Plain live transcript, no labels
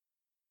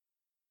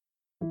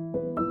Hello,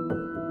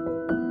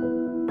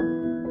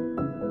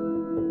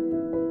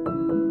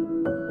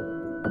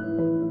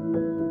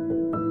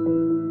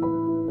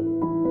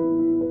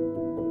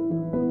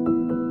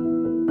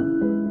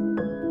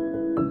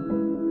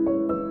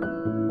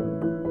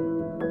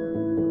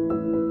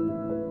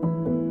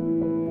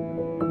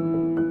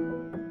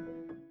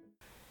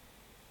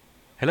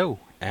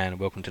 and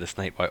welcome to the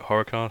Snakebite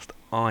Horrorcast.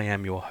 I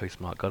am your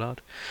host, Mark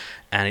Goddard,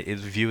 and it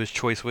is Viewer's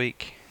Choice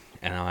Week,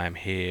 and I am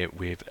here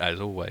with,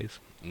 as always,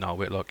 Niall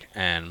Whitlock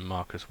and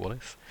Marcus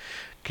Wallace.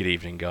 Good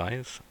evening,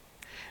 guys.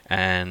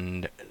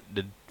 And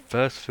the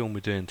first film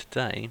we're doing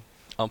today,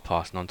 I'm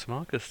passing on to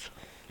Marcus,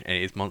 and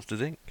it is Monsters,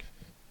 Inc.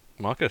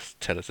 Marcus,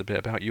 tell us a bit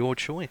about your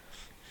choice.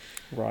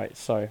 Right,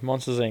 so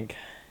Monsters, Inc.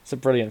 It's a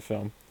brilliant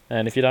film,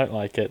 and if you don't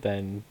like it,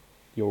 then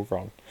you're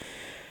wrong.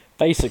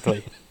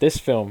 Basically, this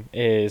film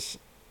is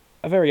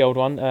a very old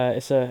one.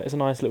 It's a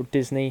nice little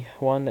Disney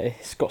one.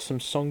 It's got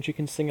some songs you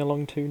can sing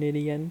along to near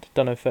the end.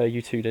 Don't know if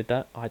you two did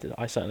that. I did.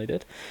 I certainly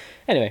did.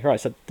 Anyway, right.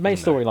 So the main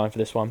storyline for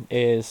this one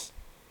is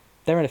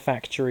they're in a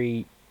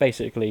factory,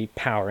 basically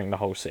powering the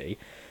whole city,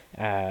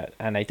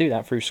 and they do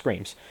that through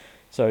screams.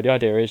 So the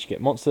idea is you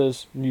get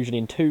monsters, usually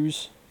in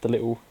twos. The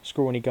little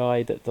scrawny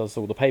guy that does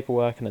all the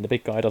paperwork, and then the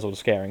big guy does all the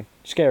scaring.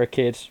 Scare a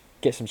kid,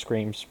 get some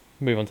screams,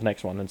 move on to the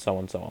next one, and so on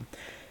and so on.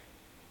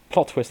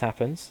 Plot twist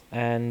happens,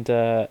 and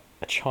a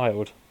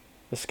child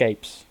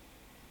escapes.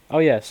 Oh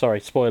yeah,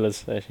 sorry,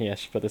 spoilers. Yeah, I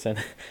should put this in.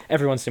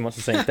 Everyone's seen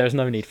Monsters, Inc. There's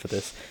no need for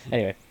this.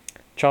 Anyway,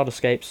 child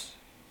escapes,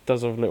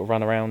 does a little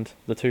run around.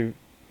 The two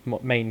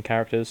main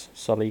characters,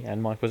 Sully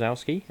and Mike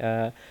Wazowski,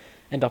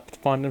 end up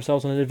finding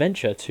themselves on an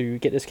adventure to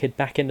get this kid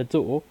back in the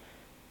door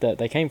that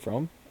they came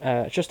from,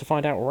 just to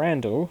find out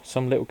Randall,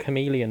 some little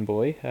chameleon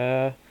boy,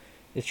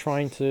 is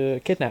trying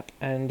to kidnap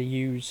and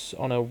use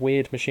on a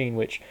weird machine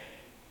which...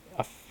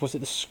 was it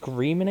the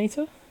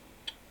Screaminator?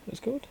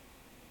 It's called?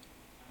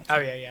 Oh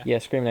yeah. Yeah,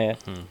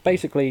 Screaminator.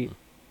 Basically,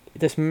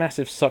 this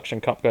massive suction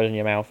cup goes in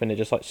your mouth and it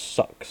just like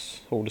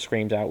sucks all the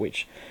screams out.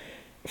 Which,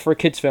 for a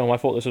kids' film, I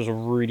thought this was a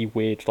really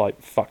weird,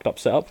 like fucked up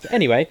setup.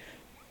 Anyway,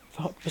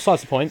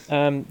 besides the point.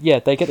 Yeah,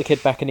 they get the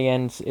kid back in the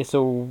end. It's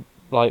all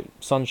like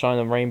sunshine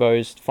and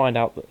rainbows. Find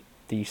out that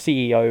the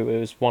CEO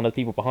is one of the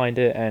people behind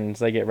it, and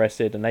they get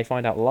arrested. And they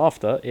find out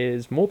laughter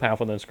is more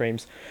powerful than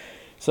screams.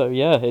 So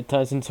yeah, it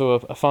turns into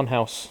a fun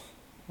house.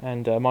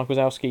 And Mike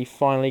Wazowski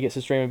finally gets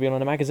his dream of being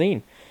on a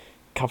magazine,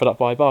 covered up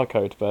by a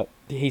barcode, but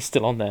he's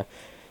still on there.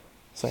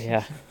 So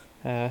yeah,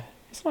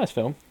 it's a nice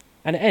film,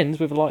 and it ends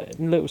with a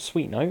little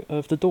sweet note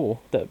of the door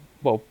that,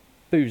 well,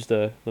 Boo's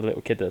the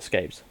little kid that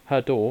escapes.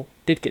 Her door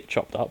did get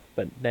chopped up,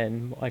 but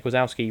then Mike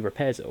Wazowski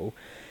repairs it all,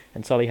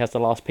 and Sully has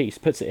the last piece,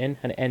 puts it in,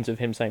 and it ends with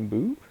him saying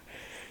 "Boo,"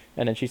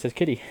 and then she says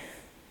 "Kitty,"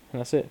 and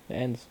that's it. It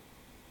ends.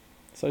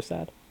 So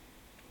sad.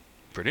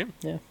 Brilliant.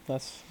 Yeah,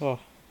 that's... Oh,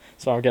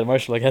 sorry, I'm getting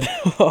emotional again.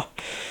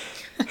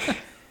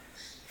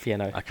 Yeah,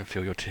 no. I can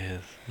feel your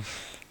tears.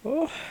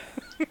 Oh.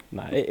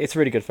 No, it's a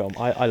really good film.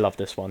 I love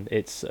this one.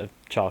 It's a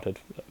childhood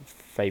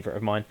favourite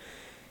of mine.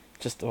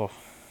 Just, oh...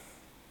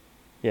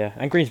 Yeah,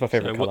 and green's my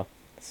favourite colour.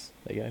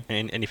 There you go.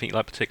 Anything you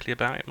like particularly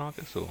about it,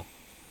 Marcus? Or?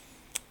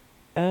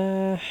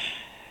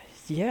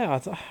 Yeah,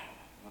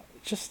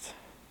 just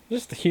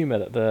the humour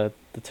that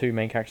the two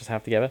main characters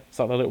have together. It's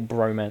like a little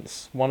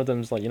bromance. One of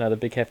them's like, the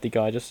big hefty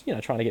guy, just,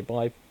 trying to get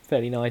by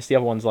fairly nice. The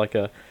other one's like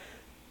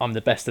I'm the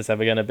best it's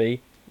ever going to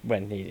be,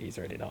 when he's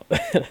really not.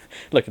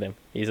 Look at him.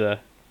 He's a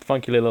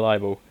funky little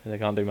eyeball, and they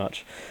can't do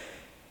much.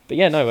 But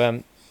yeah, no,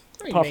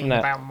 apart from that...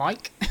 about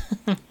Mike?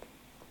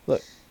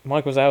 Look,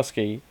 Mike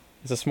Wazowski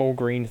is a small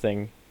green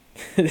thing.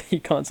 You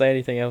can't say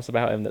anything else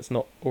about him that's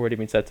not already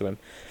been said to him.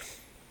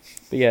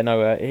 But yeah,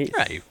 no,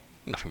 Hey,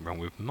 nothing wrong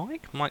with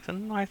Mike. Mike's a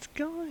nice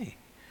guy.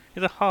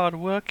 He's a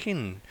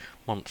hard-working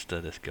monster,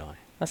 this guy.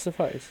 I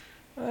suppose.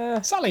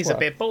 Sully's a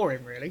bit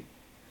boring, really.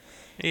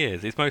 He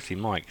is. It's mostly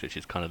Mike, which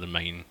is kind of the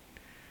main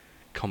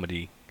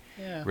comedy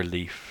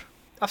relief.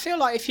 I feel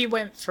like if you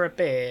went for a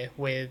beer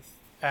with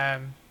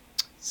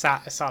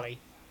Sully,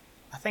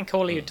 I think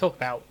all he would talk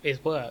about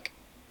is work.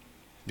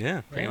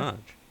 Yeah, pretty much.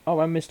 Oh,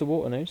 and Mr.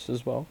 Waternoose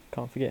as well.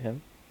 Can't forget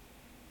him.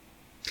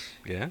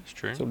 Yeah, it's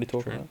true. That's all we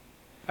talk about.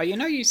 Oh,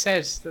 you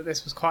said that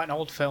this was quite an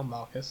old film,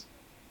 Marcus.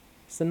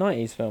 It's the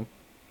 90s film.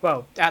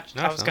 Well, I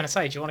was going to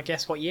say, do you want to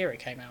guess what year it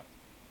came out?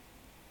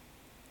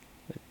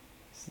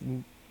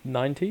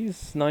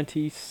 90s?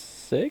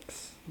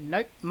 96?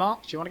 Nope.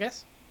 Mark, do you want to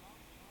guess?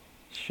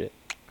 Shit.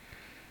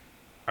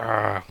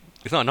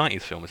 It's not a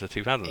 90s film, it's a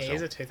 2000s film. It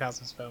is a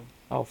 2000s film.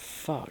 Oh,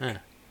 fuck. Yeah.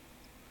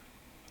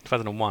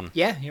 2001.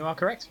 Yeah, you are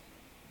correct.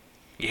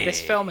 Yeah.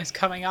 This film is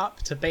coming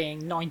up to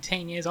being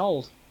 19 years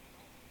old.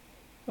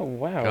 Oh,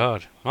 wow.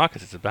 God,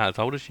 Marcus is about as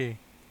old as you.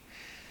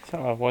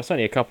 Oh, well, it's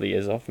only a couple of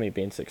years off me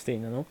being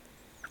 16 and all.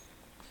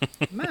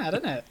 Mad,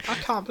 isn't it? I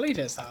can't believe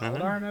it's that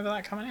old. I remember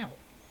that coming out.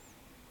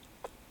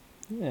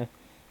 Yeah.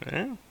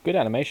 Yeah. Good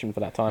animation for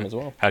that time as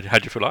well. How'd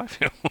you feel I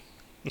feel?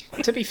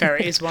 To be fair,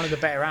 it is one of the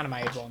better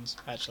animated ones,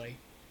 actually.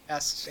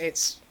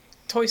 It's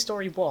Toy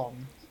Story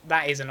 1.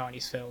 That is a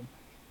 90s film,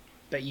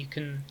 but you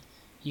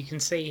can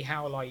see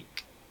how,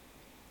 like,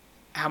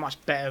 how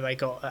much better they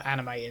got at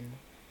animating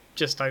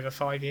just over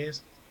 5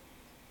 years.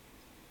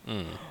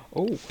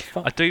 Oh,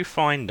 I do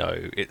find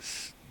though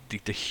it's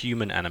the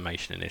human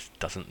animation in this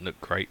doesn't look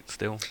great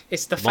still.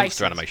 It's the monster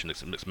faces. animation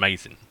looks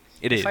amazing.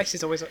 It The is.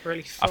 faces always look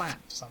really flat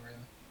for some reason.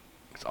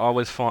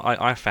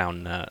 I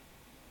found that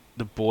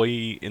the boy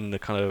in the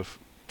kind of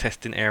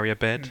testing area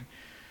bed,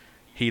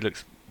 he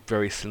looks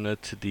very similar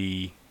to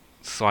the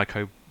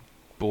psycho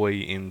boy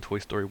in Toy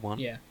Story 1.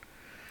 Yeah.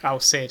 Oh,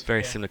 Sid.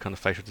 Very similar kind of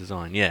facial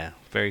design. Yeah,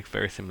 very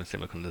similar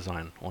kind of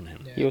design on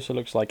him. Yeah. he also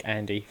looks like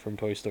Andy from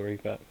Toy Story,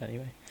 but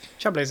anyway.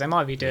 Trouble is, they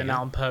might be doing Yeah. that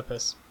on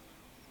purpose.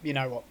 You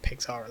know what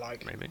Pixar are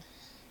like. Maybe.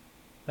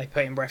 They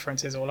put in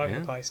references all over Yeah.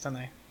 the place, don't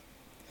they?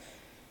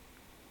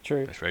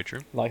 True. That's very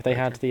true. Like they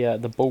Very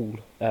had the ball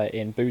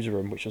in Boozer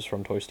Room, which was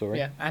from Toy Story.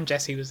 Yeah, and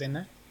Jessie was in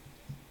there.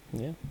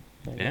 Yeah.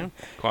 There you Yeah, go.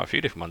 quite a few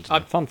different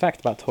ones. Fun fact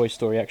about Toy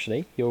Story,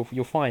 actually, you'll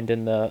find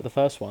in the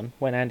first one,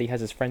 when Andy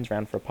has his friends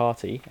round for a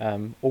party,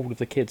 all of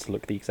the kids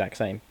look the exact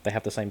same. They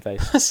have the same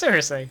face.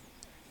 Seriously.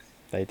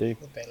 They do.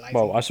 A bit lazy.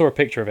 Well, I saw a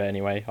picture of it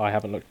anyway. I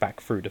haven't looked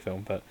back through the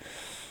film, but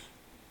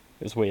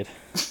it was weird.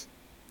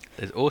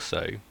 There's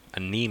also a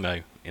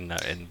Nemo in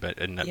that yeah,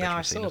 bedroom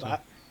I scene saw as well.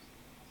 that.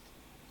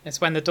 It's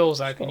when the doors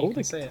Got open, all you can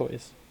the see it.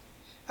 toys.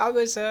 I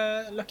was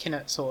looking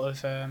at sort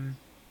of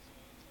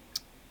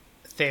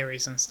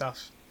theories and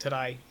stuff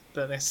today,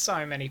 but there's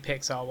so many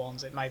Pixar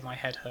ones, it made my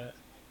head hurt.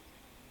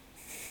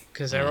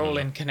 Because they're all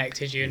in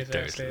connected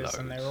universes,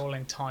 and they're loads. all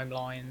in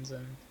timelines.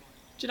 And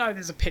do you know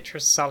there's a picture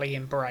of Sully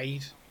in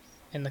Brave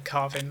in the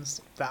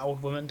carvings that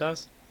old woman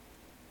does?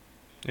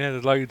 Yeah,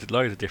 there's loads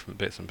of different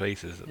bits and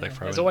pieces that Yeah, they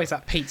throw there's in. always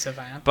that pizza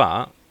van.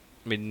 But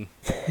I mean,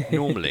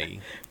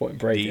 normally What the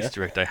brave, yeah?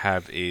 Easter egg they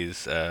have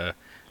is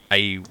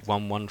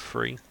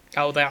A113.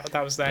 Oh, that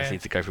was They their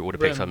need to go through all the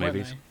room, Pixar weren't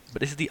movies. they? But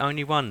this is the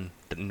only one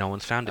that no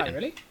one's found it Oh, in.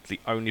 really? It's the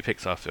only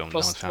Pixar film no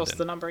one's found What's it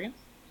the in. number again?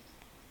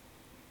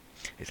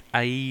 It's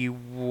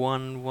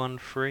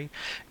A113.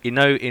 You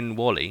know, in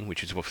Wall-E,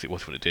 which is obviously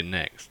what we're doing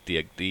next,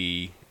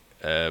 the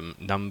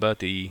number,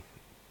 the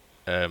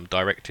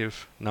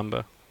directive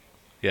number,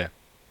 yeah,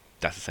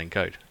 that's the same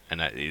code, and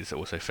that is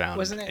also found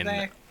Wasn't it in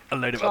their a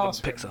load of other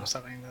classroom or Pixar.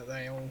 something that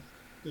they all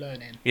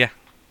learn in?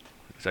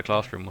 It's a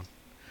classroom one.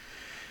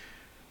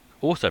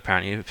 Also,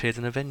 apparently, it appears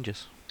in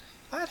Avengers.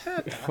 I had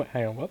heard that. Wait,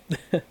 hang on, what?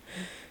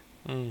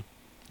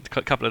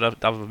 A couple of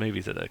other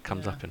movies that it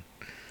comes Yeah. up in.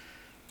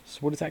 So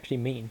what does it actually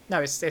mean?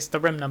 No, it's the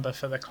room number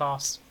for the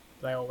class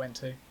they all went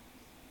to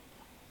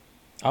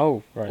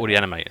Oh, right. All the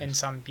animators. in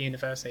some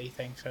university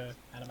thing for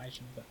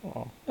animation. But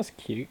Oh, that's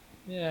cute.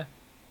 yeah,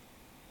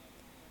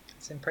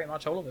 it's in pretty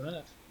much all of them, isn't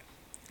it?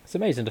 It's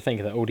amazing to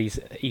think that all these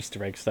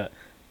Easter eggs that,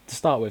 to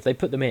start with, they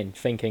put them in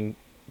thinking,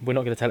 we're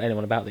not going to tell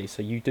anyone about these,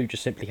 so you do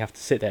just simply have to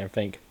sit there and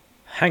think,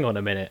 hang on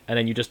a minute, and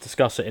then you just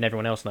discuss it and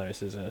everyone else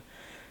notices it.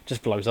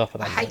 Just blows up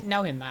at I that hate point.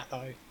 knowing that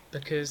though,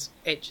 because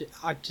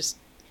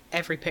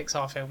every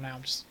Pixar film now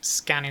I'm just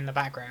scanning the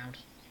background.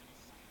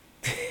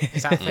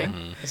 Is that a thing?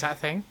 Mhm. Is that a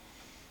thing?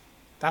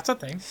 That's a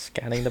thing.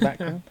 Scanning the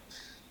background.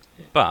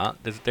 But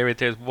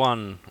there's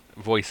one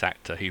voice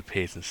actor who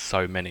appears in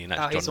so many, and that's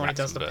Oh, John he's the one who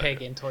does the Ratzenberger.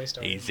 pig in Toy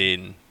Story. He's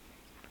in.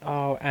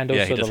 Oh, and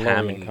Yeah, also he the does Ham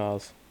lorry and in-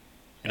 cars.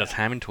 He does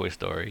Ham in Toy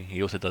Story.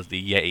 He also does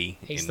the Yeti.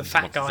 He's in the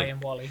fat Monsters, guy Inc. in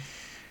Wall-E.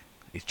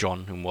 He's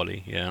John in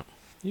Wall-E. Yeah.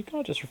 You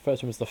can't just refer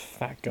to him as the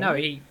fat guy.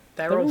 No,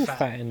 they're all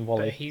fat, in but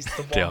Wall-E. he's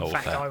the They're one all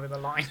fat fat. guy with a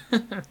line.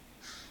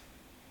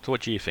 So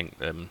what do you think,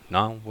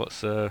 Niall? What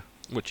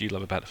do you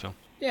love about the film?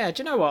 Yeah,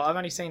 do you know what? I've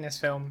only seen this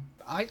film.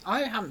 I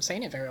haven't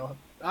seen it very often.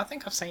 I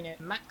think I've seen it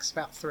max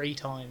about 3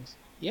 times.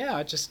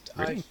 Yeah,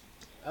 Really?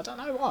 I don't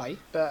know why,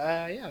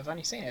 but yeah, I've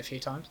only seen it a few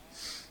times.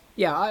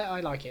 Yeah, I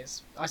like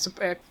it. How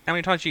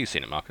many times have you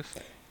seen it, Marcus?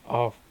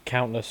 Oh,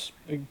 countless.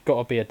 Got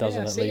to be a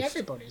dozen yeah, at see, least.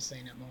 everybody's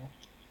seen it more.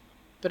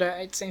 But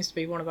it seems to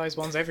be one of those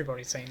ones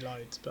everybody's seen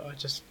loads, but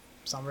for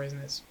some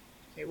reason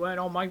it weren't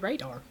on my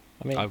radar.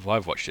 I mean, I've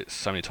watched it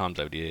so many times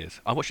over the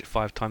years. I watched it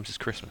 5 times this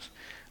Christmas,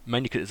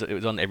 mainly because it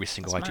was on every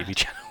single That's ITV mad.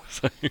 channel.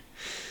 So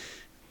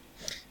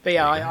But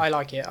yeah, There you go. I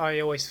like it. I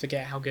always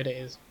forget how good it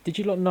is. did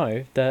you not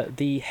know that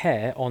the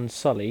hair on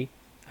Sully,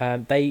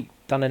 they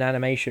done an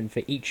animation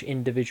for each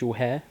individual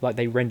hair, like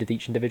they rendered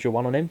each individual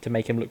one on him to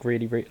make him look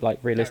really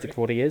realistic really?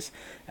 for what he is,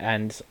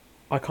 and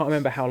I can't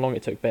remember how long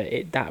it took,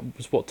 but that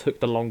was what took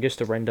the longest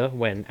to render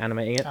when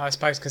animating it. I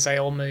suppose because they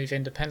all move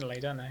independently,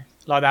 don't they?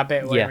 Like that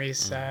bit where Yeah.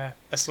 he's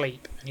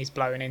asleep and he's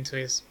blowing into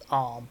his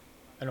arm,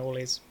 and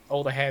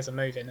all the hairs are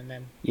moving, and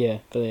then Yeah,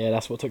 but yeah,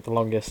 that's what took the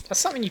longest. that's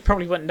something you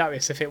probably wouldn't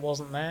notice if it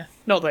wasn't there.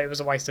 Not that it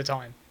was a waste of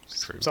time.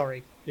 True.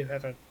 Sorry,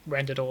 whoever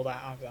rendered all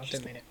that. I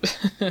didn't mean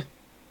it.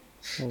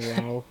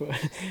 Wow,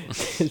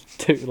 it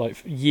took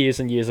like years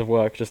and years of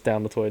work just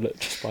down the toilet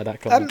just by that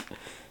comment.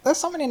 There's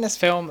something in this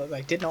film that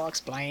they did not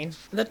explain.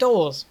 The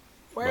doors.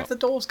 Where have What? the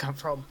doors come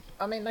from?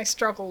 I mean, they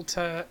struggle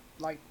to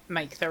like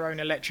make their own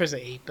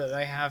electricity, but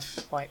they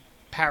have like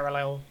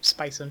parallel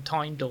space and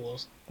time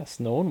doors. That's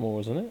normal,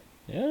 isn't it?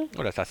 Yeah.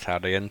 well, that's how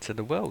they enter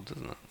the world,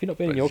 isn't it? Have you not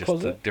been But in your it's just a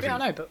closet? Yeah, I different-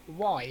 know, but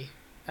why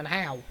and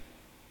how?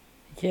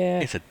 Yeah.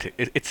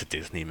 It's a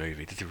Disney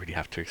movie. Does it really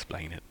have to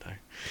explain it though?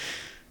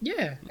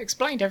 Yeah,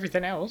 explained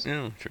everything else.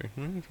 Yeah, true.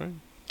 Yeah, true.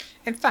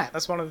 In fact,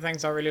 that's one of the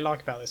things I really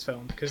like about this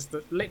film, because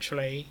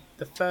literally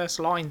the first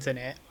lines in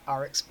it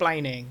are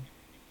explaining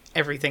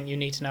everything you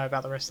need to know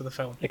about the rest of the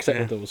film, Except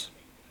Yeah. the doors.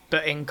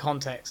 but in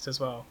context as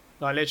well.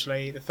 Like,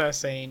 literally, the first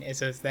scene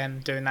is of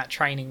them doing that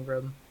training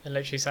room and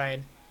literally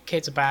saying,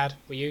 kids are bad,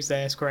 we use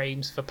their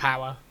screams for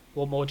power,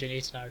 what more do you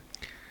need to know?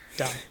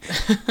 Done.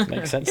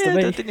 Makes sense Yeah, to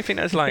me. didn't you think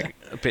that was like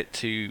a bit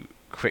too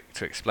quick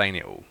to explain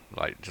it all?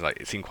 Like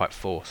it seemed quite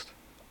forced.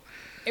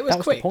 It was That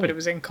was the quick, but point. it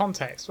was in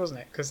context,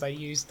 wasn't it? Because they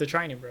used the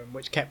training room,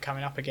 which kept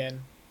coming up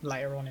again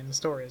later on in the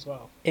story as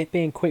well. It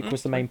being quick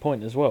was the main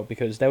point as well,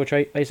 because they were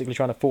basically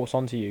trying to force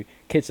onto you,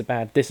 kids are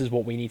bad, this is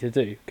what we need to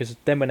do. Because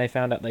then when they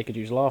found out they could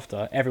use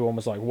laughter, everyone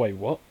was like, wait,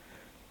 what?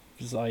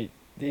 It's like,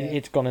 Yeah.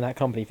 it's gone in that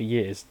company for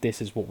years, this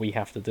is what we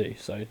have to do.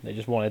 So they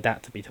just wanted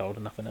that to be told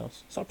and nothing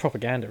else. It's like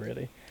propaganda,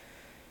 really.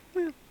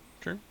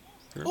 True.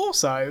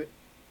 Also,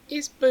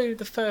 is Boo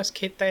the first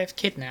kid they have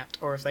kidnapped,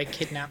 or have they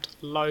kidnapped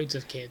loads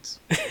of kids?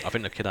 I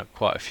think they've kidnapped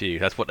quite a few.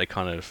 That's what they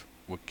kind of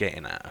were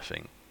getting at, I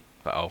think.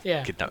 But I'll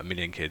Yeah. kidnap 1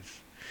 million kids.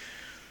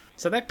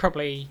 So they've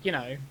probably,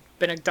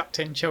 been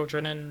abducting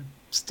children and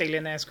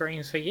stealing their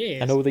screens for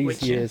years. And all these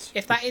which, years-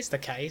 if that is the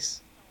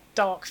case,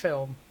 dark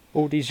film.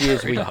 All these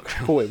years Very we dark.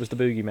 thought it was the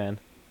Boogeyman,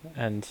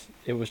 and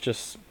it was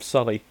just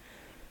Sully.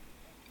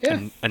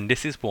 Yeah. And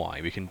this is why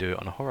we can do it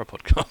on a horror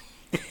podcast.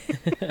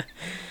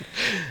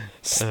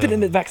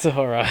 Spinning it back to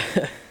horror.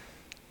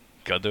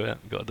 Gotta do it.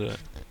 Do you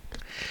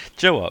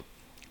know what?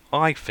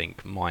 I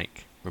think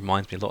Mike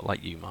reminds me a lot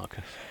like you,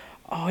 Marcus.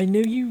 Oh, I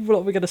knew you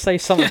lot were going to say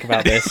something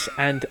about this,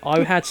 and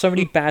I had so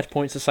many bad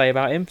points to say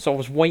about him, so I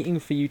was waiting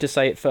for you to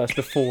say it first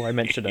before I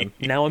mentioned him.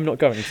 Now I'm not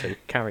going to.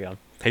 Carry on.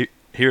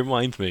 He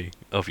reminds me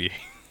of you.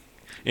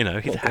 He's a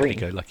Not green.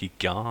 happy-go-lucky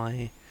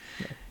guy.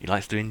 Yeah. He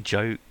likes doing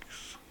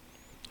jokes.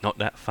 Not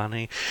that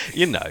funny.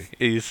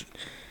 He's...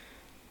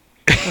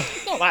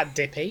 Not that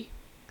dippy.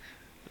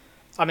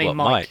 I mean, What,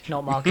 Mike, Mike?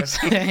 not Marcus.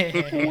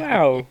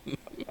 Wow.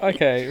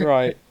 Okay,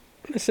 right.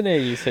 Listen here,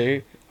 you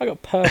two. I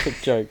got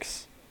perfect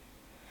jokes.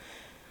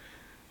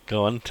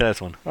 Go on, tell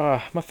us one.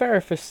 My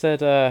therapist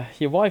said,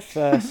 your wife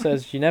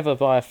says you never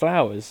buy her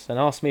flowers, and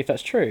asked me if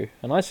that's true.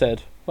 And I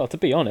said, well, to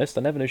be honest,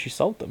 I never knew she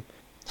sold them.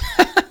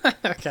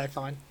 Okay,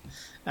 fine.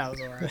 That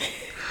was alright.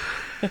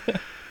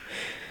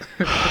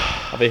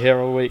 I'll be here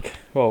all week.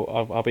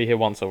 Well, I'll be here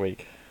once a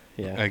week.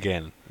 Yeah.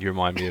 Again, you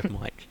remind me of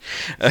Mike.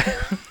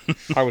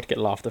 I would get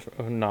laughter.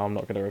 No, I'm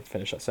not going to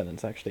finish that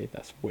sentence, actually.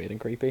 That's weird and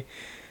creepy.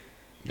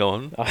 Go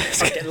on. I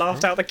I'd get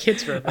laughed out of the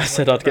kids' room. I is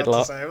said what I'd get you were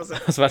about laughed. to say, was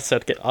it? I was about to say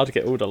I'd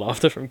get all the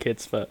laughter from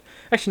kids, but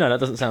actually no, that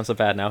doesn't sound so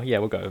bad now. Yeah,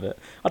 we'll go with it.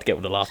 I'd get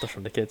all the laughter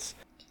from the kids.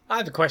 I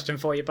have a question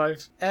for you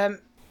both.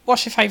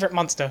 What's your favourite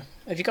monster?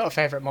 Have you got a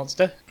favourite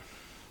monster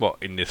What,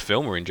 in this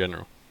film or in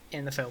general?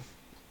 in the film?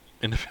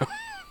 In the film.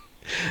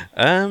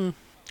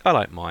 I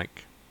like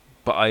Mike,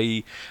 but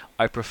I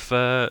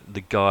prefer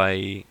the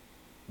guy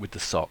with the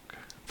sock.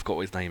 I forgot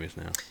what his name is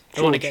now.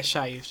 The one that George. gets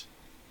shaved.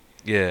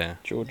 Yeah.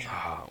 George.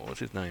 What's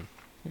his name?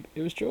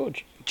 It was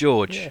George.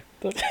 George. Yeah,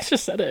 I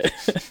just said it.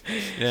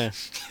 Yeah.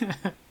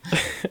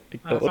 If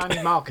Ignored.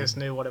 only Marcus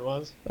knew what it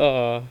was. Do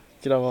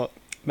you know what?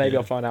 Maybe Yeah.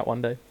 I'll find out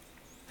one day.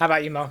 How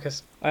about you,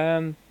 Marcus?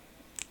 I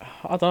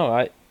don't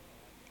know.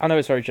 I know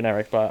it's very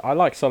generic, but I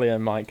like Sully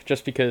and Mike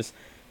just because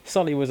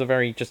Sully was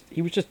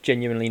he was just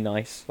genuinely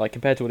nice. Like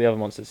compared to all the other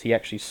monsters, he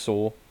actually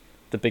saw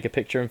the bigger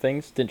picture and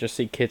things. Didn't just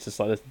see kids as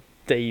like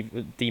this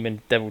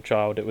demon devil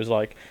child. It was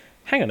like,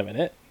 hang on a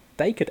minute,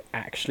 they could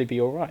actually be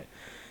all right.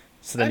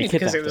 So then Only he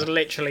because kidnapped it was her.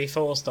 literally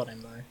forced on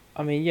him, though.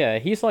 I mean, yeah,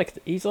 he's like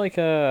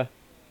a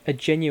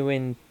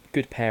genuine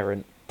good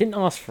parent. Didn't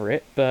ask for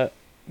it, but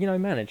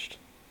managed.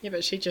 Yeah,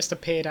 but she just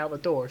appeared out the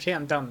door. If she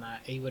hadn't done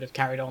that, he would have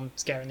carried on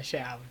scaring the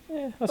shit out of him.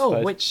 Yeah, I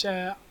suppose. Which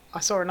I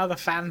saw another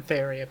fan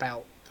theory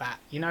about that.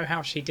 You know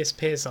how she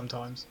disappears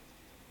sometimes?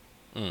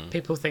 Mm.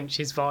 People think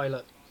she's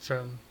Violet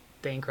from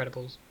The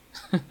Incredibles.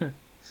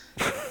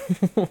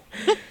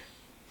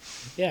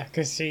 Yeah,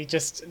 because she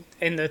just,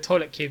 in the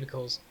toilet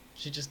cubicles,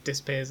 she just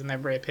disappears and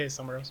then reappears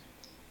somewhere else.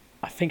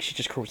 I think she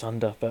just crawls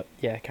under, but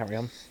yeah, carry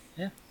on.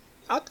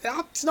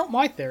 It's not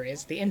my theory,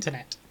 it's the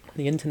internet.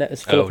 The internet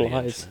is full the of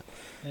lies. internet.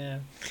 Yeah.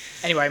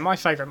 Anyway, my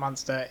favourite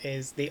monster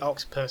is the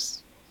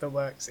octopus that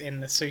works in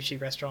the sushi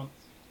restaurant.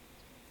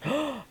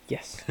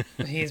 Yes.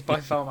 He is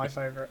by far my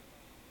favourite.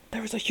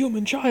 There is a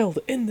human child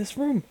in this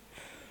room.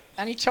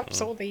 And he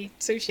chops all the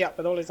sushi up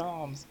with all his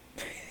arms.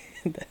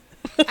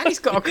 And he's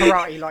got a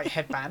karate-like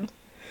headband.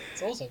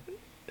 It's awesome.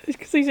 It's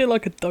because he's in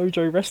like a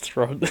dojo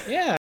restaurant.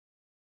 Yeah.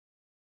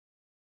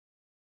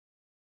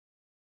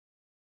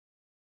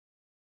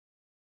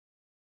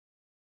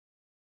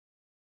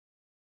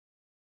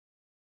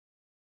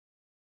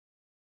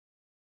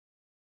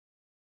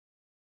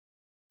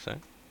 So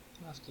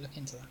I'll have to look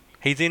into that.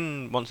 he's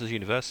in Monsters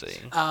University,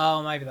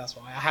 Oh, maybe that's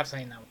why. I have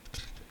seen that one.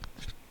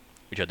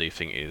 which I do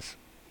think is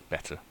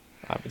better.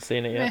 I haven't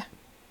seen it yet. Yeah.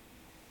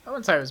 I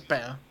wouldn't say it was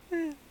better.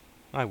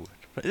 I would,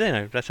 but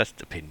that's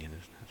just opinion,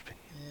 isn't it?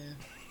 Opinion.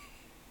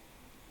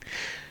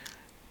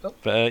 Yeah.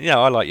 But yeah,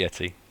 I like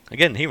Yeti.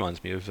 Again, he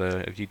reminds me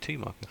of you too,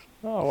 Marcus.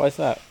 Oh, why is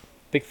that?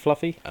 Big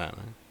fluffy. I don't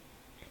know.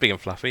 Big and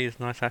fluffy is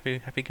a nice,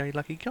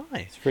 happy-go-lucky guy.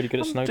 He's really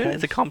good at snow It's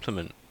cones. a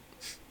compliment.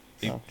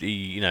 Oh.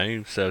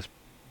 He serves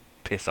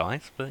piss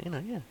ice, but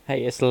yeah.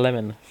 Hey, it's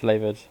lemon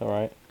flavoured,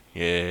 alright?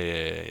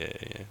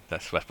 Yeah.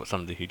 That's what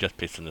somebody who just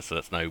pissed in the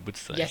snow would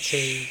say.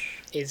 Yeti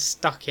is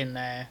stuck in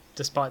there,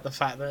 despite the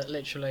fact that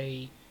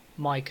literally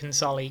Mike and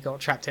Sully got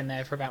trapped in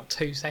there for about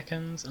 2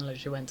 seconds and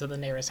literally went to the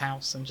nearest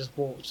house and just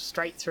walked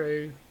straight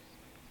through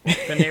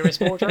the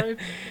nearest wardrobe.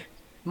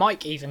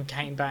 Mike even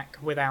came back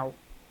without,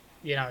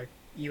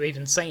 you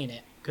even seeing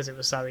it because it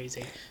was so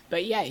easy.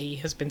 But Yeti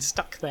has been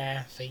stuck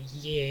there for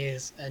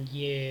years and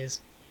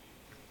years.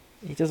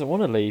 He doesn't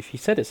want to leave. He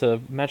said it's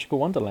a magical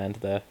wonderland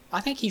there.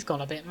 I think he's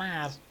gone a bit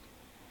mad.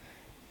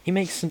 He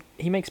makes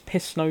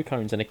piss snow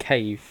cones in a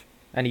cave,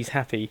 and he's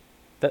happy.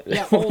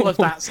 Yeah, all of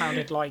that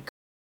sounded like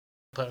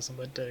a person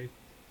would do.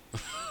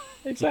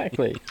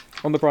 Exactly.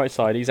 On the bright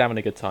side, he's having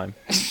a good time.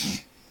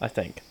 I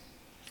think.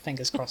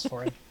 Fingers crossed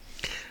for him.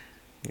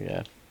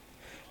 Yeah.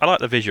 I like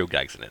the visual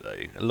gags in it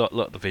though. A lot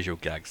of the visual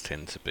gags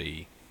tend to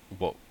be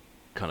what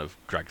kind of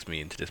drags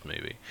me into this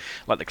movie.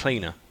 Like the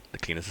cleaner. The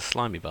cleaner's a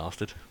slimy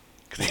bastard.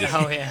 Because he just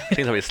Oh yeah.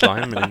 cleans up his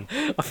slime and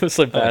then I feel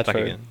so bad back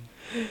for again.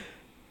 him.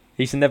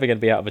 He's never going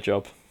to be out of a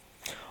job.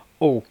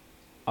 Oh,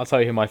 I'll tell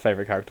you who my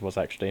favourite character was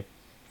actually.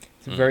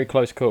 It's a very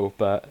close call,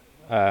 but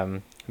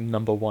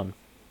number one.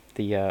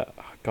 The I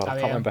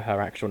can't remember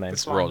her actual name. The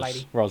slime Roz.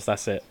 lady. Roz,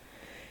 that's it.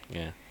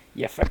 Yeah.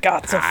 You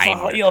forgot to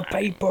file your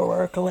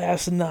paperwork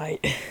last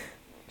night.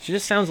 She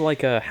just sounds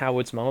like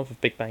Howard's mum of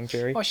Big Bang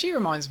Theory. Oh, she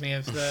reminds me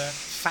of the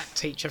fat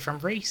teacher from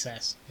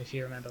Recess, if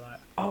you remember that.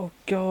 Oh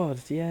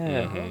God,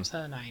 yeah. Mhm. What was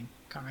her name?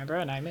 Can't remember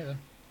her name either.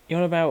 You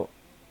on about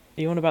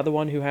the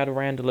one who had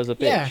Randall as a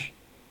bitch? Yeah.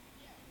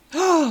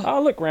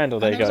 Oh look, Randall.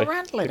 There you There was go. a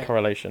Randall in Good it.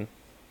 correlation.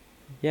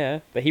 Yeah,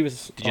 but he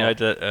was. Did you know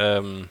that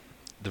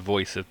the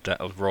voice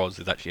of Roz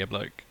is actually a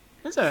bloke?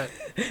 Is it?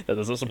 That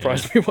doesn't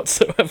surprise me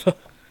whatsoever.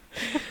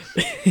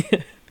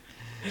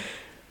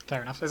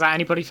 Fair enough. Is that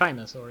anybody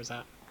famous, or is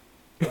that...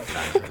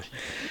 Of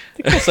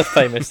course they're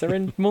famous. They're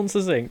in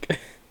Monsters Inc.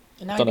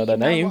 Don't know their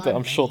name, but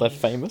I'm sure they're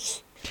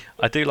famous.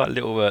 I do like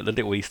the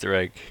little Easter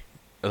egg.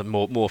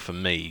 More for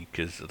me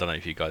because I don't know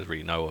if you guys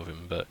really know of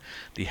him, but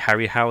the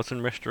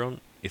Harryhausen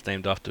restaurant is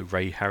named after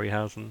Ray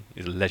Harryhausen.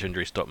 He's a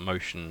legendary stop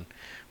motion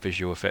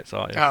visual effects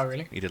artist. Oh,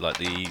 really? He did like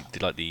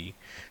the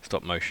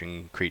stop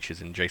motion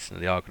creatures in Jason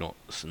and the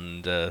Argonauts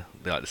and the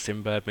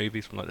Sinbad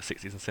movies from like the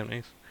 60s and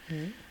 70s.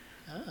 Mm.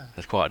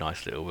 That's quite a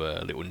nice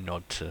little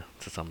nod to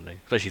somebody,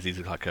 especially if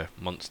he's like a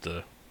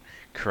monster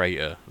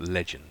creator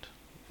legend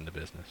in the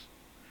business.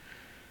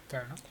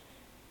 Fair enough.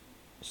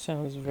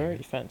 Sounds very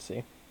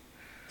fancy.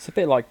 It's a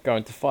bit like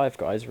going to Five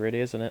Guys,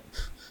 really, isn't it?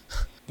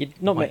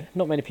 Not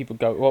many people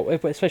go. Well,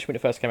 especially when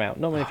it first came out,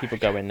 not many people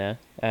go in there.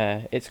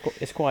 It's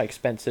quite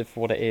expensive for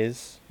what it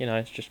is.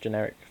 It's just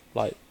generic.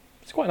 Like,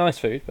 it's quite nice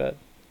food, but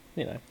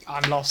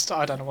I'm lost.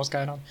 I don't know what's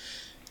going on.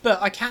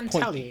 But I can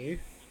tell you...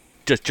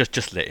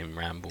 Just let him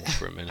ramble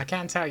for a minute. I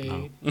can tell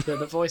you that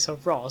the voice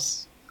of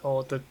Ross,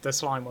 or the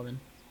slime woman,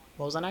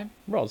 what was her name?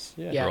 Roz,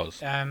 yeah. Roz.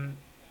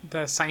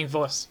 The same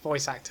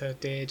voice actor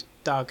did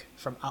Doug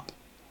from Up,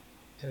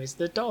 who is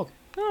the dog.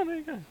 Oh, there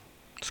you go.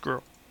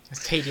 Squirrel. A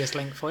tedious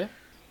link for you.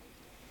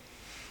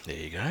 There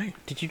you go.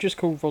 Did you just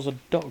call Roz a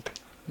dog?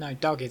 No,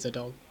 Doug is a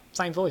dog.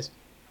 Same voice.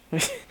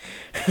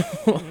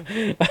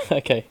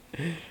 Okay.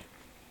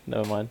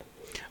 Never mind.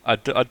 I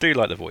do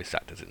like the voice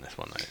actors in this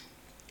one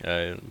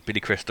though. Billy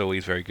Crystal,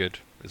 he's very good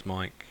as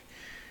Mike.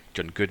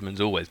 John Goodman's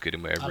always good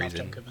in whatever I love he's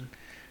John in. Goodman.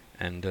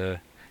 And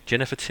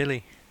Jennifer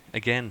Tilly,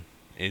 again,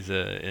 is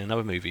in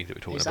another movie that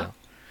we're talking Who's about.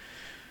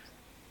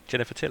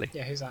 Jennifer Tilly.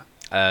 Yeah, who's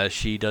that?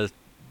 She does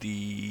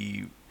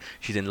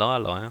she's in Liar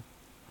Liar.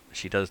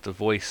 She does the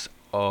voice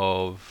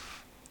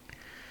of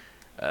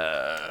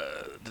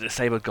the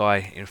disabled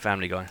guy in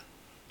Family Guy.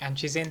 And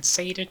she's in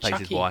Cedar Plays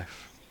Chucky. his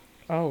wife.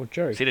 Oh,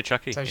 Joe. See the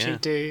Chucky? So yeah.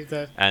 she'd do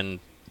the And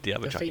the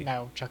other Chucky.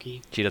 female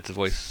Chucky. She does the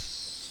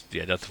voice.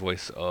 Yeah, does the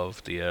voice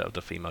of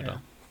the female Yeah.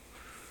 doll,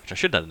 which I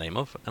should know the name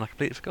of, and I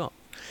completely forgot.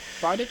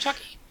 Bride of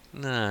Chucky?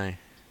 No,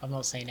 I've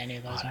not seen any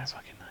of those I don't ones.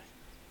 fucking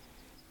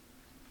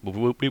know.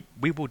 Well,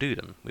 we will do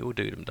them. We will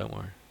do them. Don't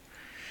worry.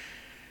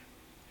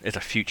 It's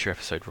a future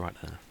episode right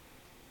there.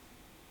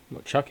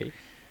 What, Chucky?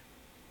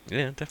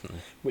 Yeah,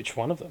 definitely. Which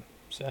one of them?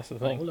 So that's the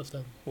thing. All of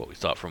them. Well, we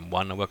start from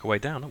one and work our way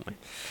down, don't we?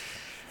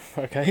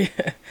 Okay.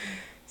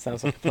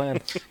 Sounds like a plan.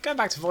 Going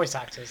back to voice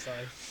actors,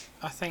 though,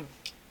 I think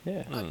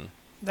Yeah.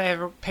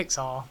 they're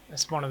PIXAR.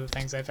 It's one of the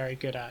things they're very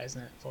good at,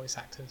 isn't it? Voice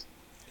actors.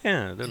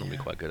 Yeah, they're normally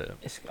quite good at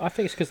it. I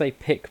think it's because they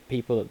pick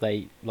people that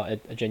they like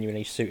are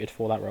genuinely suited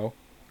for that role.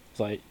 It's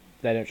like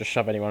they don't just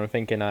shove anyone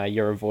thinking,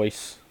 you're a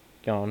voice,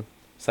 go on,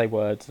 say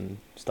words and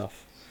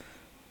stuff.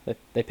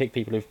 They pick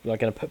people who are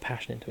going to put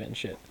passion into it and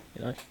shit,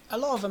 A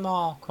lot of them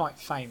are quite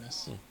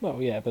famous.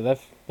 Well, yeah, but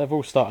they've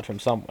all started from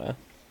somewhere.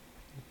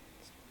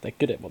 They're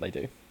good at what they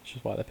do, which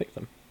is why they picked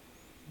them.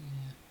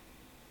 Yeah.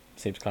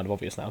 Seems kind of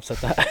obvious now I've said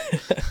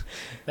that.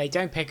 They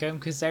don't pick them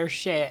because they're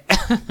shit.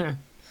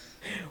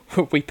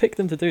 We picked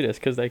them to do this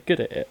because they're good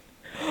at it.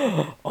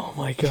 Oh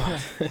my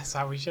god. That's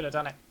how we should have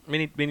done it. I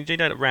mean, you do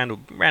know that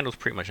Randall's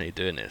pretty much only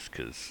doing this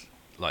because,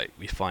 like,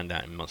 we find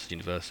out in Monsters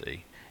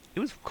University, he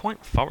was quite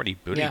thoroughly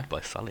bullied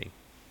by Sully.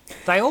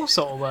 They all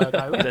sort of were,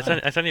 though, weren't they?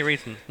 That's only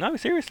reason. No,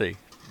 seriously,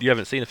 you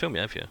haven't seen the film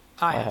yet, have you?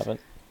 I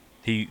haven't.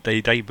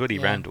 They bully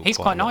Randall. He's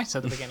quite a lot. nice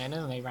at the beginning,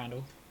 isn't he,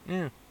 Randall?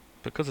 Yeah,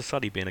 because of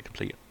Sully being a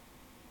complete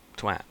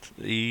twat,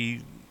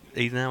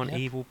 he's now an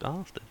evil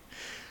bastard.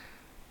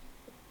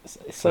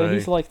 So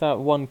he's like that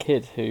one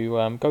kid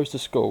who goes to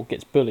school,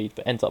 gets bullied,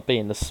 but ends up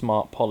being the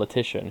smart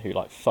politician who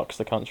like fucks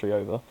the country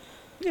over.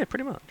 Yeah,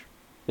 pretty much.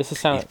 This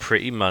is He's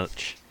pretty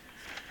much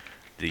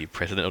the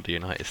president of the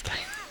United States.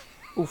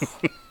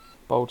 Oof,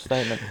 bold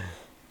statement.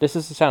 This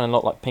is sounding a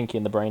lot like Pinky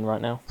in the Brain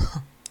right now.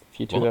 If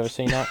you two have ever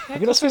seen that, Yeah,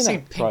 have you not seen seen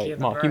that? Pinky Right, in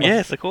the Mark, Brain. you must.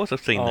 Yes, of course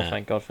I've seen Oh, that.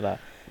 thank God for that.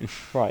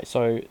 Right,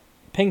 so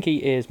Pinky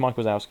is Mike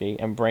Wazowski,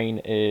 and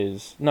Brain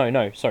is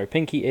sorry,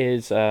 Pinky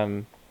is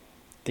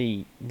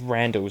the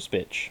Randall's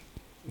bitch.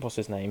 What's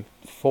his name?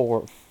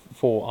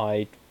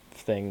 Four-eyed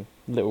thing,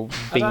 little.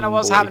 I don't know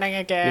what's bean boy. happening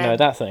again. You know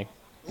that thing.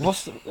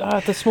 What's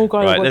the small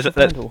guy? Right, who works with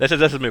Randall? let's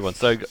just move on.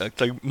 So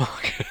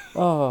Mark,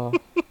 Oh,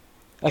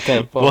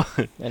 okay. Well,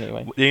 what,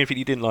 anyway, the only thing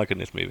you didn't like in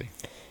this movie?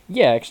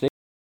 yeah, actually.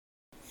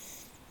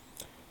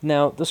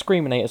 Now the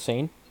Screaminator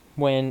scene,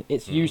 when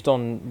it's used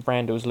on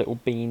Randall's little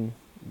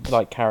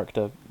bean-like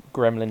character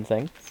gremlin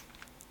thing.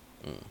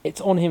 It's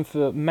on him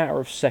for a matter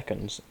of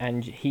seconds,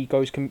 and he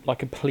goes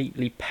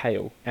completely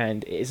pale,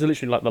 and it's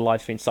literally like the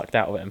life's been sucked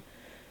out of him.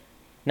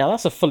 Now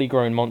that's a fully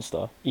grown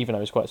monster, even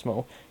though it's quite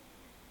small.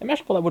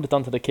 Imagine what that would have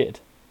done to the kid.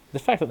 The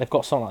fact that they've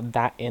got something like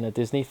that in a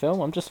Disney film,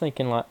 I'm just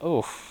thinking like,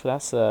 oof,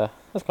 that's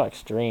quite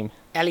extreme.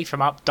 Ellie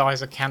from Up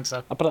dies of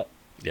cancer. But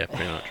Yeah,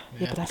 pretty much.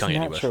 yeah, but that's Can't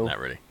get any worse than natural. that,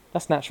 really.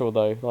 That's natural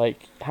though.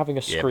 Like having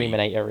a Yeah, but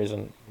Screaminator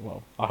isn't.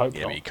 Well, I hope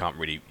Yeah, not. but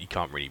you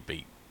can't really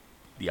beat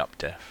the up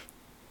death.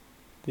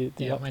 The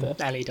Yeah, up when there.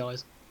 Ellie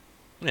dies.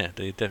 Yeah,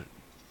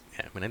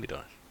 when Ellie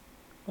dies.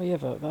 Oh yeah,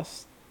 but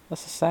that's a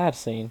sad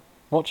scene.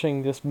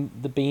 Watching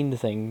the bean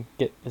thing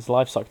get his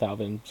life sucked out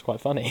of him is quite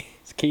funny.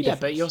 It's a key Yeah, difference.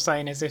 but you're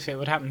saying as if it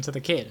would happen to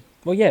the kid.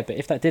 Well, yeah, but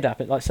if that did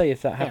happen, like say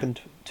if that happened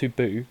to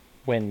Boo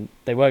when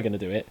they were going to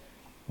do it,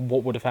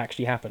 what would have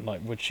actually happened?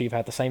 Like, would she have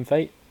had the same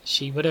fate?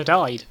 She would have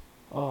died.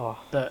 Oh,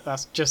 But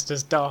that's just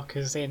as dark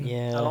as in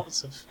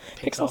lots of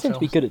Pixar Pixar seems to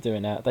be films. good at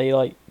doing that. They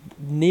like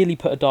nearly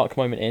put a dark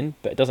moment in,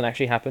 but it doesn't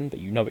actually happen. But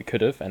you know it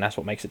could have, and that's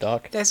what makes it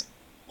dark. There's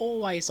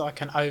always like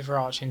an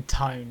overarching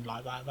tone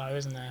like that, though,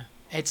 isn't there?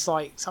 It's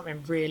like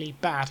something really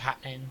bad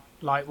happening.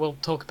 Like, we'll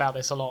talk about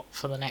this a lot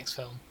for the next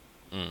film.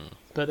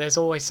 But there's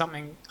always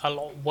something a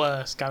lot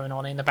worse going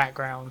on in the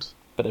background.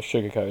 But they've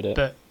sugarcoated it.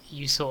 But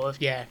you sort of,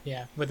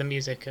 with the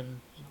music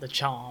and the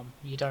charm,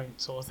 you don't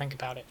sort of think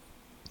about it.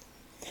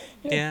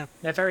 Yeah.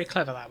 They're very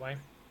clever that way.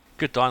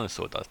 Good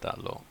Dinosaur does that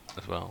a lot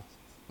as well,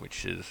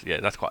 which is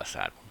that's quite a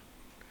sad one.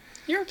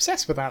 You're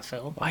obsessed with that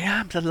film. I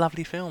am. It's a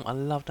lovely film. I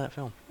love that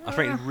film. I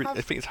think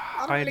it's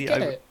I don't really highly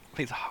get over. it. I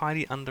think it's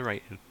highly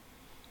underrated.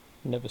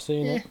 Never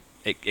seen Yeah.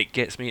 it. It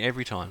gets me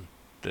every time.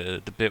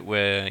 The bit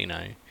where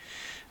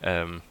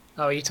Oh,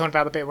 are you talking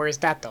about the bit where his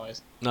dad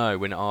dies? no,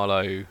 when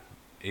Arlo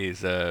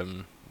is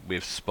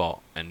with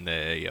Spot and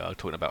they are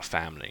talking about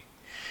family,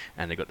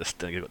 and they got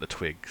the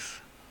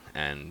twigs,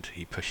 and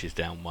he pushes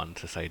down one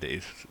to say that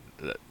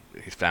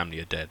his family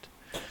are dead.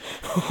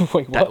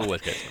 Wait, That what?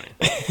 always gets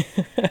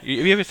me. Have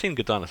you ever seen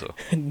Good Dinosaur?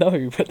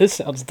 No, but this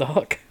sounds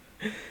dark.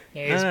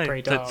 It is No,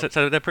 pretty dark.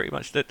 So they're pretty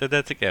much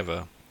they're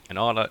together, and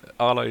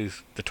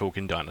Arlo's the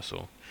talking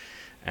dinosaur,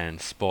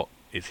 and Spot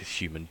is his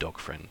human dog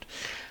friend,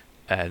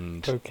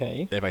 and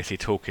Okay. they're basically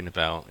talking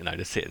about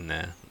they're sitting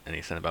there, and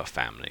he's saying about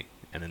family,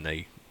 and then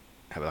they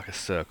have like a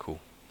circle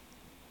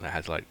that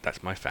has like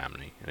that's my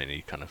family, and then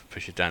he kind of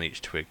pushes down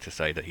each twig to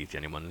say that he's the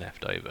only one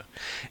left over.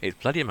 It's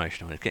bloody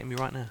emotional. It's getting me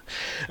right now.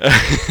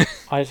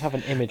 I just have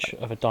an image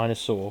of a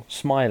dinosaur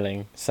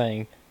smiling,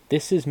 saying,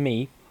 "This is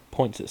me,"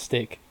 points at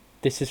Stick,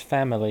 "This is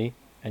family,"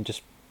 and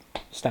just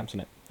stamps on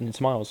it, and then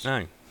smiles.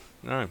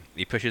 No,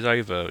 he pushes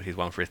over his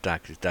one for his dad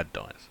because his dad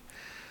dies.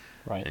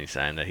 Right. And he's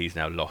saying that he's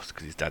now lost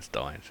because his dad's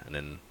died, and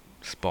then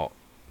Spot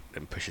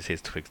then pushes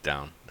his twigs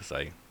down to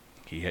say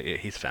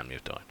his family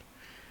have died.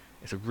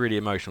 It's a really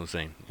emotional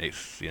scene.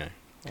 It's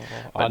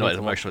but not as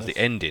emotional as the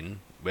ending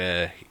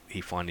where he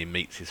finally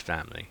meets his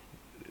family,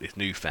 his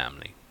new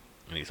family,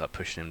 and he's like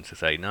pushing him to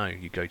say, "No,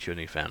 you go to your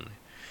new family."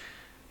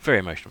 Very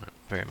emotional, man.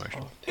 Very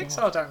emotional.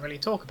 Pixar don't really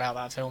talk about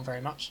that film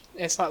very much.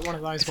 It's like one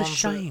of those It's a ones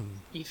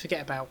shame. that you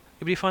forget about. Yeah,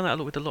 but you find that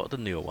with a lot of the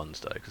newer ones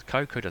though, because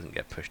Coco doesn't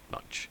get pushed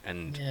much,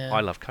 and Yeah.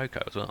 I love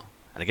Coco as well.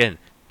 And again,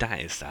 that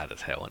is sad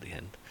as hell at the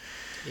end.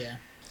 Yeah.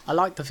 I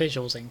like the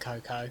visuals in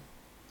Coco.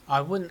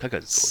 I wouldn't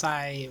Coco's good.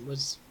 say it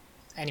was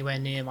anywhere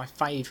near my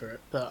favourite,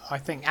 but I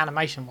think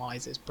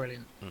animation-wise it's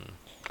brilliant.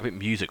 I think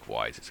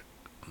music-wise, it's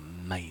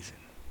amazing.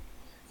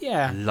 I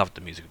Yeah, love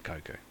the music of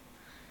Coco.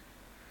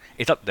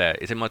 It's up there.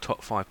 It's in my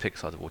top 5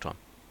 Pixars of all time.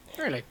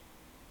 really.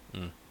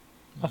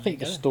 I think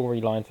the There you go.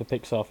 storyline for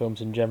Pixar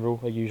films in general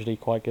are usually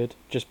quite good,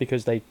 just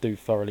because they do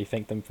thoroughly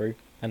think them through.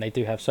 and they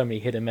do have so many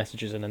hidden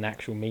messages and an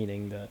actual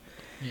meaning that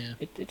Yeah.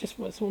 it just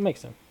it's what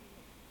makes them.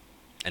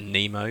 And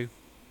Nemo,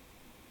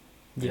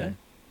 Yeah.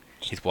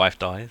 his wife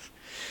dies.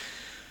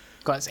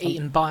 Got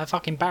eaten by a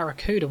fucking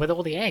barracuda with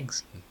all the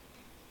eggs.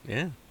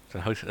 Yeah. So,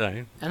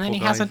 And then he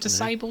has a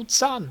disabled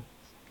son.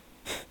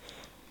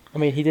 I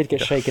mean, he did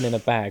get shaken in a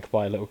bag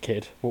by a little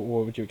kid. What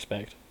would you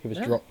expect? He was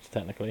Yeah. dropped,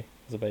 technically,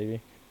 as a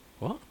baby.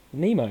 What?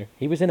 Nemo,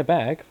 he was in a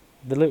bag.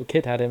 The little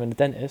kid had him in the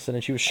dentist, and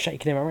then she was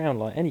shaking him around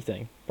like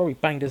anything. Probably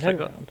banged his head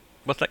around.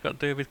 What's that got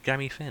to do with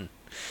Gammy Finn?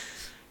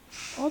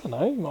 I don't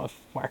know, might have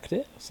whacked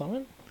it or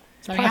something.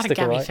 It's So he had a plastic,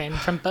 gammy alright. fin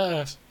from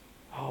birth.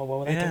 Oh,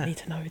 well, they Yeah. don't need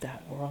to know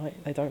that,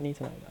 alright? They don't need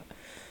to know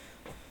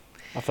that.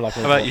 I feel like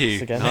How we'll about watch you?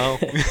 this again. No.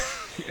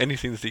 Any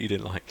things that you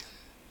didn't like?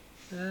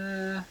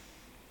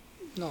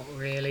 Not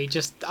really.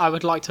 Just I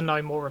would like to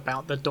know more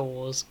about the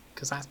doors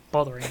because that's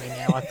bothering me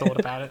now. I thought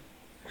about it.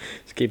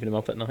 It's keeping him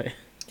up at night.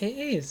 It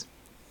is.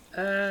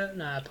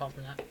 No, apart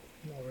from that,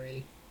 not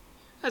really.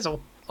 That's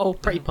all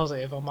pretty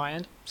positive on my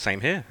end.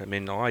 Same here. I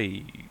mean,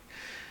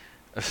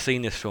 I've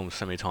seen this film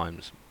so many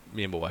times.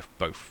 Me and my wife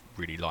both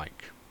really love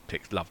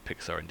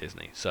Pixar and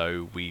Disney,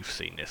 so we've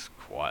seen this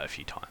quite a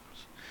few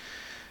times.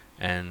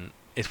 And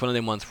it's one of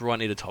them ones right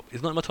near the top.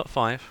 It's not in my top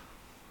 5,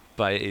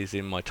 but it is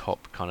in my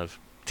top kind of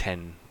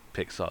 10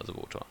 Pixars of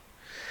all time.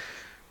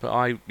 But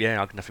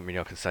nothing really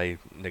I can say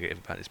negative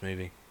about this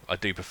movie. I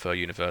do prefer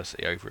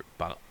University over it,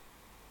 but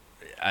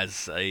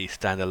as a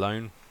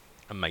standalone,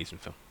 amazing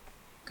film.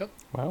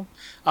 Well,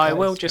 I That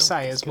will is just cool.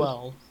 say That's as good.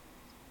 well,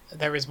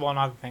 there is one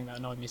other thing that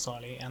annoyed me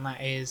slightly, and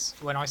that is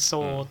when I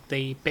saw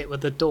the bit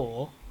with the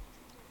door,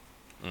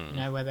 you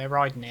know, where they're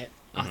riding it,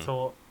 I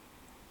thought,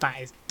 that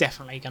is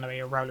definitely going to be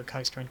a roller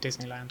coaster in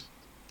Disneyland.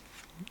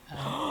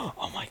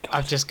 oh my god,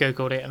 I've just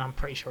googled it and I'm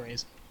pretty sure it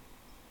is.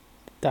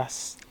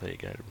 that's There you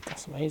go.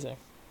 amazing.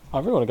 I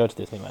really want to go to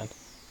Disneyland.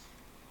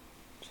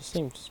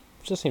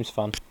 Just seems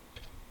fun.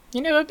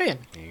 You never been?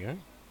 There you go.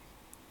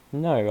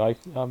 No,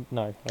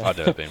 no. I've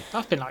never been.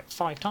 I've been like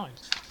 5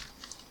 times.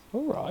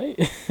 All right.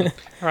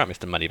 All right,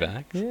 Mr.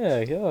 Moneybag.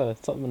 yeah.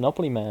 It's like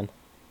Monopoly Man,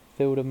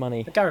 field of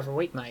money I go every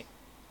week, mate.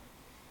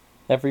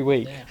 every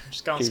week. Yeah,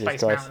 just go on Jesus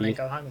Space Christ, Mountain and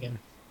then go home again.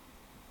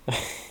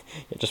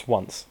 Yeah, just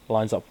once.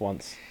 Lines up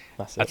once.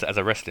 That's it. As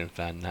a wrestling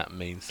fan, that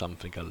means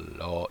something a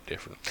lot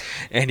different.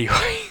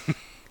 Anyway,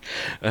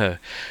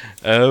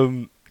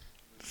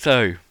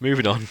 so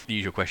moving on. The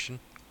usual question: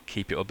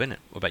 keep it or bin it?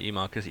 What about you,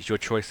 Marcus? It's your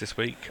choice this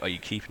week. Are you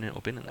keeping it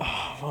or binning it?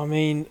 I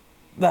mean,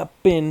 that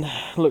bin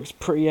looks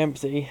pretty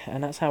empty,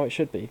 and that's how it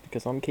should be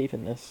because I'm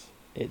keeping this.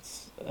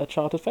 It's a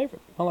childhood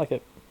favourite. I like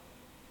it.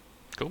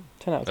 Cool.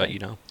 10 out What of about 10. you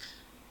now?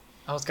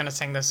 I was going to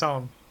sing the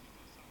song.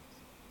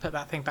 Put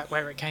that thing back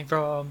where it came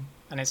from,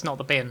 and it's not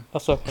the bin.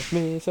 That's what makes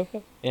me so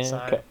happy. Yeah, So,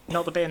 okay.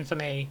 not the bin for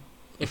me.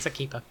 It's a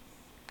keeper.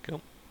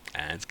 Cool.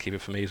 And keep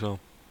it for me as well.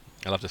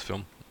 I love this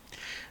film.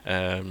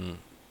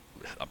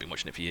 I've been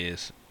watching it for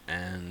years,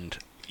 and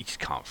you just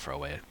can't throw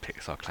away a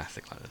Pixar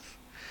classic like this.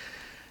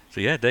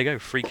 So yeah, there you go.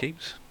 3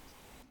 keeps.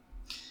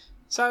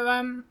 So,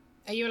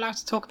 are you allowed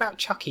to talk about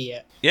Chucky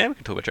yet? Yeah, we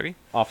can talk about Chucky.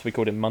 After we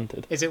called him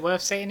munted. Is it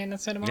worth seeing in the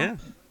cinema? Yeah.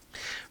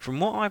 From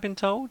what I've been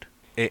told,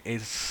 it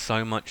is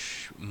so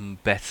much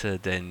better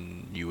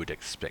than you would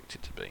expect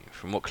it to be.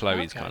 From what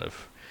Chloe's Okay. kind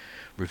of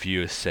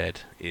review has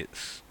said,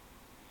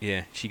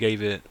 she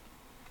gave it.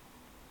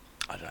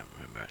 I don't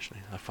remember actually.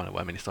 I find out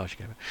how many stars she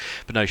gave it.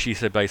 But no, she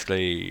said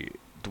basically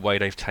the way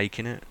they've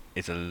taken it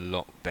is a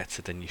lot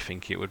better than you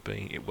think it would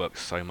be. It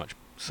works so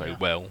Yeah.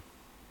 well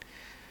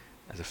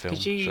as a film.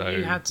 Because you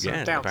so, had some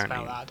yeah, doubts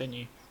apparently- about that, didn't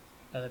you?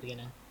 At the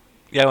beginning.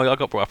 Yeah, well, I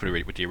got brought up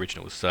with the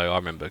originals, so I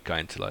remember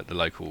going to like the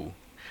local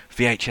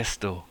VHS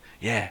store.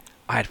 Yeah,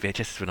 I had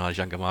VHS when I was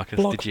younger, Marcus.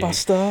 Did you?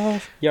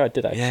 Blockbuster. Yeah, I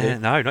did actually. Yeah,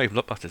 no, not even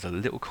Blockbuster's. A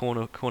little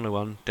corner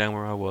one down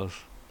where I was,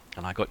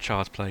 and I got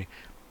Child's Play.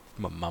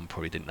 My mum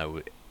probably didn't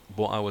know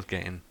what I was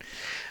getting,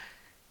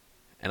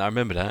 and I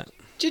remember that.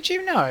 Did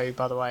you know,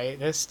 by the way,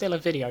 there's still a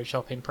video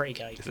shop in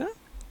Prettygate? Is that?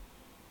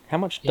 How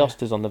much Yeah.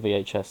 dust is on the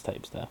VHS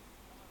tapes there?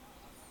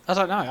 I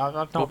don't know. I've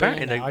not been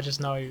apparently in there. they- I just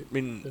know I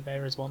mean, that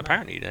there is one.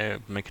 apparently they're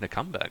making a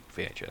comeback.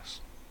 VHS.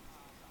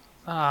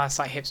 It's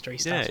like hipstery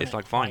stuff. Yeah, isn't it's it?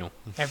 like vinyl.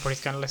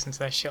 Everybody's going to listen to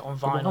their shit on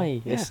Why?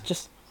 vinyl. It's Yeah.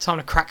 just Time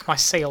to crack my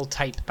seal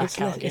tape back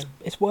out again.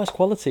 it's worse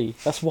quality.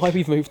 That's why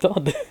we've moved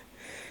on.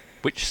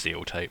 Which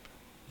seal tape?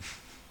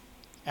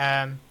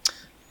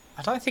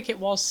 I don't think it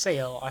was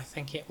Seal. I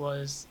think it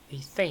was the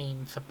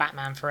theme for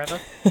Batman Forever.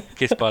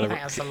 Kissed by I the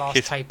think that's the last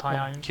Kiss- tape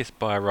I owned. Kissed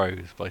by a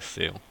Rose by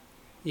Seal.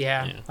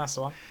 Yeah, Yeah. that's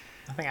the one.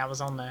 I think that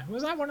was on there.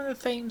 Was that one of the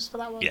themes for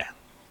that one? Yeah,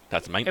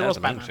 that's the main. It That's was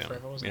the main Batman thing.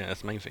 Forever, wasn't it? Yeah,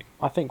 that's the main thing.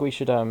 I think we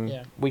should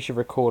Yeah.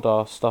 record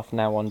our stuff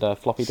now on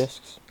floppy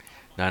disks.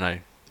 No.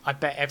 I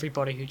bet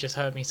everybody who just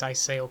heard me say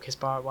Seal, Kissed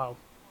by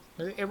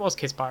it was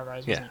Kissed by a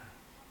Rose, wasn't Yeah. it?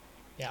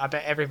 Yeah, I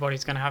bet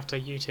everybody's going to have to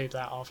YouTube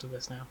that after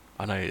this now.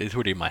 I know it's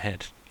already in my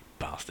head,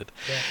 bastard.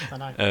 Yeah, I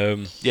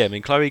know. Yeah, I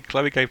mean Chloe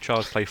gave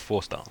Child's Play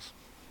 4 stars,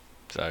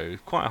 so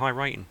quite a high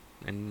rating,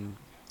 and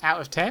Out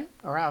of 10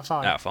 or out of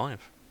 5? out of 5.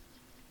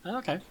 Oh,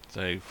 okay.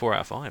 So 4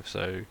 out of 5.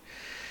 So,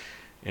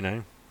 you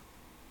know,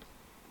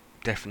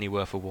 definitely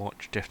worth a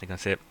watch. Definitely gonna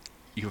see it.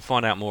 You can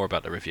find out more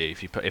about the review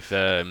if you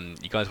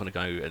guys want to go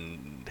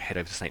and head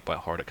over to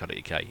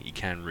snakebitehorror.co.uk. You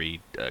can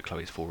read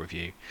Chloe's full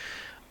review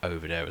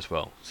over there as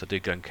well. So do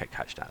go and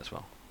catch that as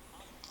well.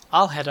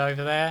 I'll head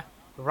over there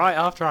right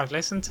after I've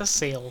listened to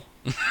Seal.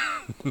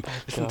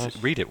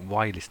 Read it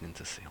while listening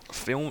to Seal.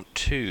 Film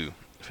 2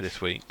 for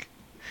this week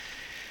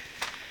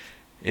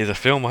is a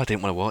film I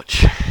didn't want to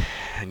watch,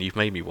 and you've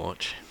made me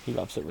watch. He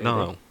loves it really.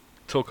 No,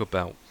 talk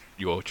about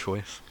your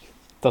choice.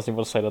 Doesn't even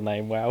want to say the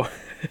name, wow.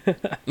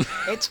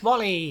 It's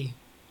Wall-E,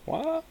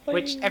 What?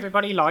 which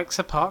everybody likes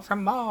apart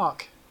from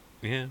Mark.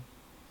 Yeah.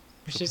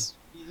 Which is,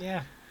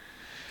 yeah,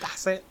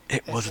 that's it.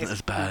 It wasn't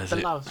as bad as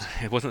beloved.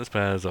 it wasn't as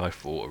bad as I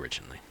thought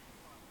originally.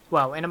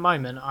 Well, in a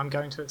moment, I'm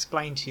going to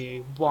explain to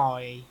you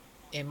why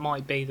it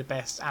might be the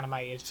best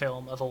animated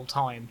film of all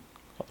time,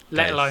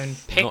 let alone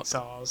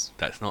Pixar's.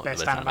 That's not the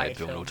best animated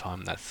film of all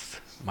time.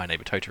 That's My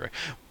Neighbor Totoro.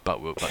 But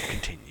we'll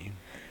continue.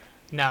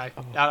 No,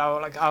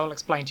 I'll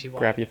explain to you why.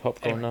 Grab your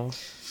popcorn Anyway. now.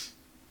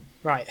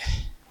 Right.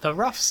 The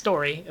rough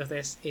story of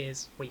this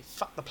is we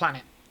fuck the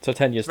planet. So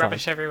 10 years time.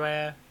 Rubbish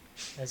everywhere.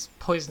 There's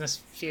poisonous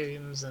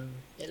fumes, and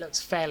it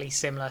looks fairly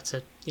similar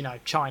to,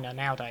 China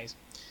nowadays.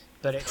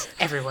 But it's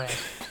everywhere.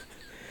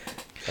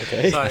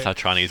 Okay. So, That's our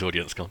Chinese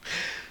audience gone.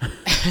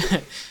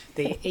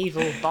 the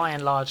evil, by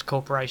and large,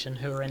 corporation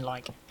who are in,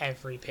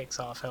 every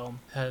Pixar film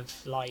have,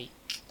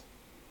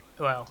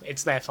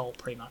 it's their fault,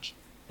 pretty much.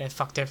 They've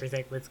fucked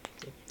everything with...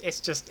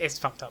 It's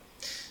fucked up.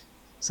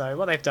 So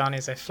what they've done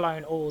is they've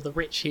flown all the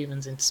rich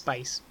humans into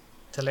space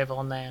to live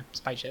on their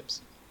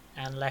spaceships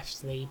and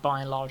left the,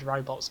 by and large,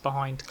 robots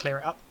behind to clear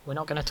it up. We're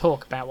not going to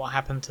talk about what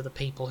happened to the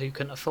people who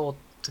couldn't afford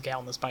to get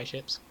on the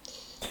spaceships.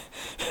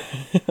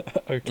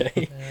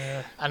 Okay.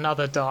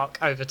 Another dark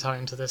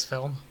overtone to this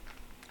film.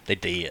 They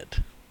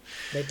did.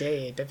 They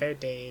did. They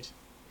did.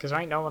 Because there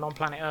ain't no one on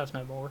planet Earth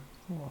no more.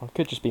 Oh, it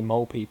could just be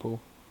mole people.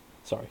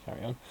 Sorry,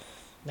 carry on.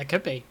 There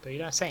could be, but you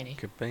don't see any.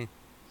 Could be.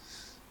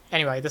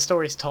 Anyway, the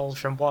story's told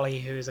from Wall-E,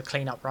 who is a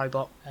clean-up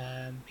robot.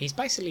 He's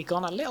basically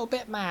gone a little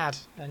bit mad,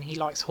 and he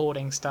likes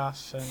hoarding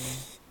stuff, and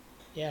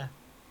yeah.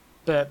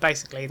 But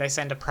basically, they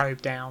send a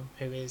probe down,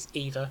 who is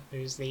Eva,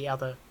 who's the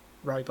other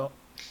robot.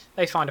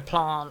 They find a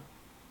plant,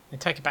 they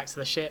take it back to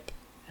the ship.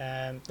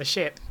 The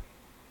ship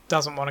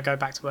doesn't want to go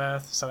back to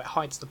Earth, so it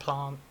hides the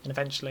plant, and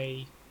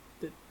eventually...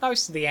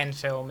 Most of the end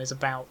film is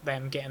about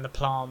them getting the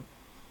plant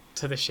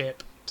to the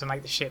ship to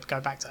make the ship go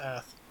back to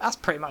Earth. That's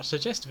pretty much the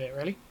gist of it,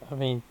 really. I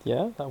mean,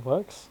 yeah, that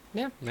works.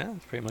 Yeah,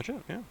 that's pretty much it,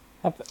 yeah.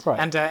 Right.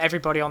 And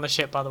everybody on the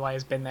ship, by the way,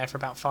 has been there for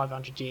about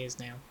 500 years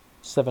now.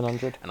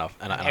 700. And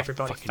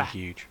everybody fucking fat.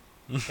 huge.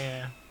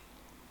 Yeah.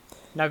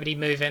 Nobody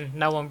moving.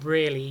 No one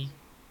really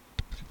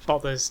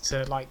bothers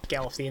to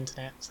get off the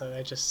internet, so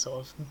they're just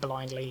sort of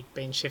blindly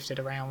being shifted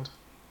around.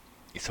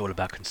 It's all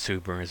about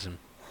consumerism.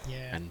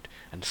 Yeah.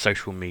 And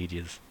social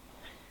medias.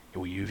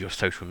 All you with your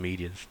social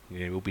medias.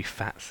 We'll be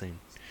fat soon.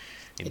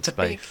 In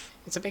space.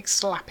 It's a big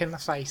slap in the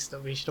face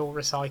that we should all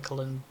recycle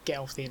and get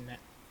off the internet.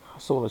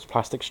 It's all those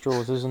plastic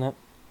straws, isn't it?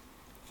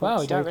 Well, we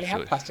Fuck's don't sake. really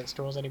have plastic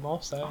straws anymore,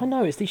 so... I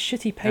know, it's these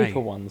shitty paper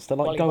ones that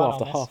Wally go won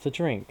after on this. half the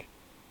drink.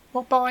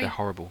 Well, They're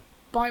horrible.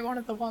 buy one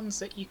of the ones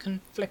that you can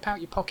flip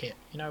out your pocket.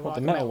 You know, What, like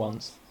the metal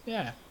ones?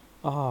 Yeah.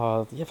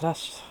 Oh, yeah, but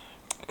that's...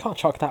 I can't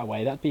chuck that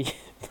away, that'd be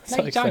so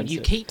No, you expensive. don't.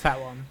 You keep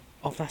that one.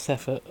 Oh, that's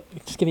effort.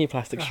 Just give me a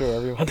plastic straw,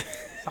 everyone.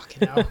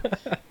 Fucking hell.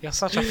 You're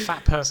such a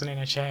fat person in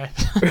a chair.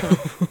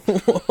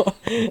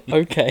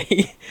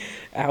 Okay.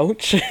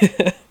 Ouch.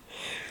 I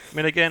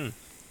mean, again,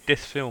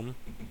 this film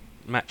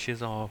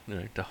matches our,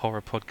 the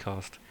horror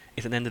podcast.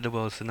 It's an end of the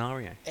world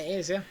scenario. It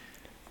is, yeah.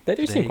 They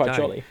do There seem you quite go.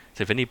 jolly.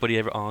 So if anybody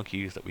ever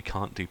argues that we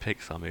can't do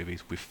Pixar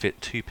movies, we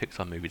fit 2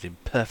 Pixar movies in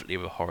perfectly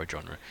with a horror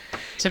genre.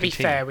 To be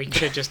Continue. fair, we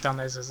could have just done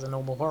this as a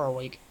normal horror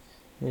week.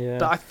 Yeah.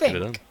 But I Could've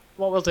done. think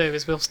what we'll do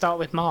is we'll start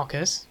with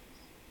Marcus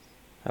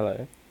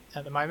Hello.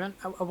 at the moment.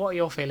 What are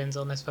your feelings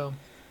on this film?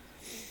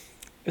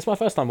 It's my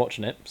first time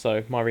watching it,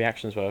 so my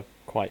reactions were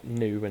quite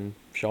new and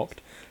shocked.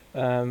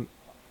 Right,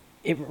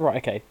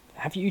 okay.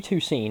 Have you two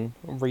seen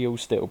Real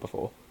Steel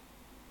before?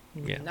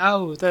 Yeah.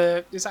 No, is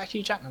that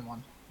Hugh Jackman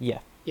one? Yeah.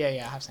 Yeah,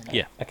 I have seen it.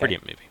 Yeah, Okay.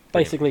 brilliant movie.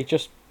 Basically,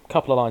 just a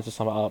couple of lines to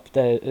sum it up.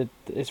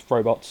 It's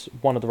robots.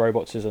 One of the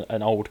robots is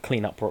an old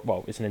clean-up...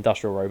 Well, it's an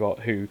industrial robot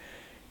who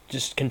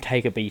just can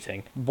take a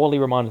beating. Wall-E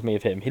reminded me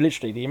of him. He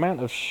literally... The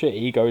amount of shit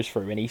he goes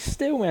through, and he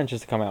still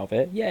manages to come out of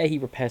it. Yeah, he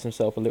repairs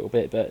himself a little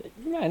bit, but,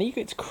 man, he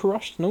gets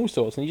crushed and all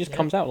sorts, and he just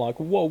comes out like,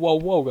 whoa, whoa,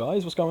 whoa,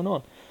 guys, what's going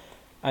on?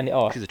 And,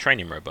 He's a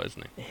training robot,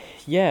 isn't he?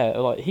 yeah,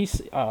 like, he's...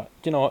 do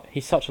you know what?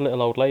 He's such a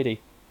little old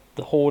lady.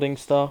 The hoarding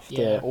stuff,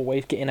 Yeah. the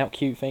always getting out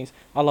cute things.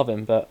 I love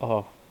him, but,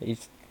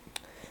 he's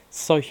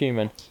so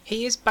human.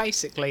 He is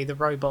basically the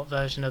robot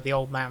version of the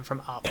old man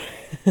from Up.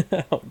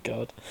 Oh,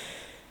 God.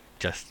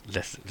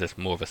 Just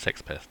more of a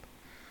sex pest.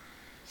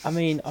 I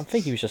mean, I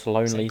think he was just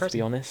lonely, to be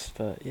prison. honest,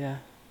 but yeah,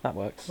 that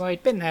works. Well,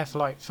 he'd been there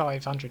for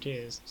 500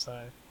 years,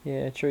 so...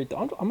 Yeah, true.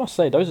 I must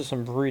say, those are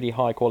some really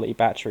high-quality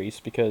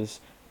batteries, because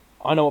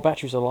I know what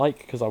batteries are like,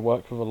 because I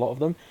worked with a lot of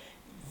them.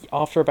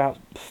 After about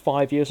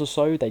 5 years or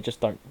so, they just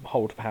don't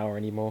hold power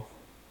anymore.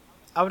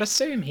 I would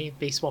assume he'd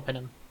be swapping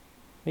them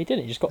He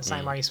didn't. He just got. the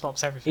same way he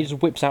swaps He everything.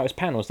 just whips out his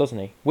panels, doesn't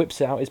he?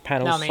 Whips out his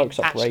panels, No, I mean soaks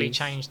up actually rays.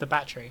 change the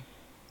battery.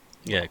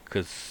 Yeah,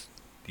 because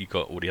you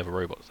got all the other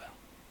robots there.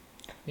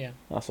 Yeah.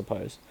 I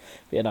suppose.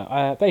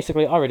 But,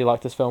 basically, I really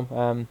liked this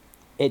film.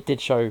 It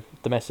did show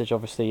the message,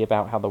 obviously,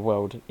 about how the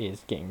world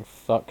is getting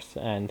fucked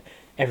and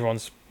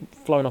everyone's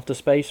flown off to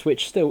space,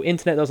 which still,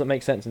 internet doesn't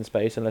make sense in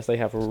space unless they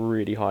have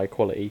really high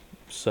quality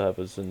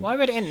servers. And Why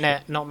would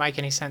internet not make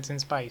any sense in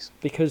space?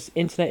 because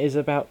internet is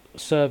about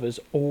servers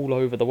all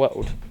over the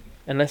world.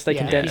 Unless they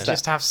condense you that.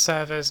 just have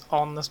servers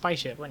on the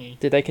spaceship, wouldn't you?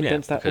 Did they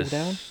condense that all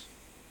down?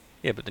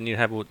 Yeah, but then you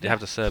have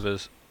the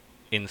servers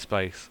in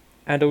space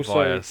And also,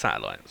 via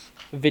satellites.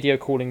 video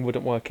calling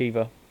wouldn't work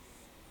either.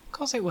 Of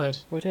course it would.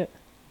 Would it?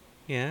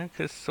 Yeah,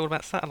 because it's all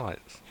about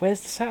satellites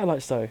Where's the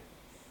satellites, though?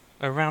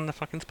 around the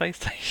fucking space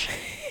station.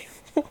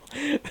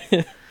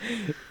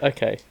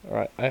 Okay,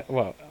 alright.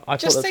 I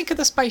Just thought think of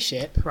the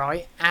spaceship,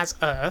 right, as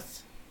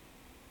Earth,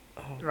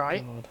 that's...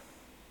 right? God.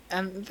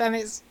 And then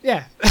it's,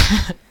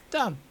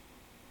 done.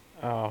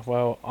 Oh,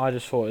 well, I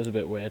just thought it was a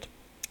bit weird.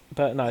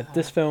 But no,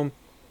 this film,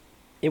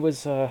 it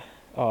was a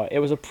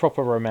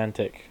proper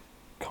romantic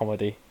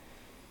comedy.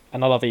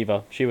 And I love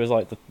Eva. She was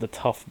like the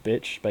tough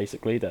bitch,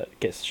 basically, that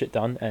gets shit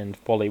done. And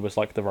Wally was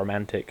like the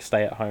romantic,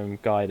 stay-at-home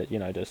guy that,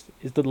 just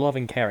is the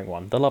loving, caring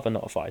one. The lover,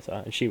 not a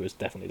fighter. And she was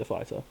definitely the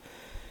fighter.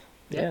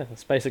 Yeah,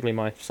 that's basically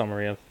my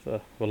summary of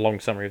a long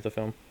summary of the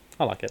film.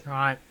 I like it.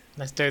 Right,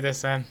 let's do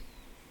this then.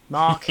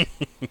 Mark.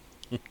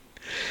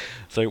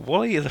 So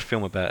Wally is a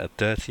film about a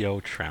dirty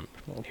old tramp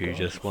who God.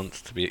 just wants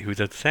to be,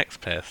 who's a sex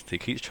pest who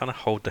keeps trying to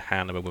hold the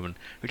hand of a woman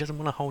who doesn't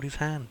want to hold his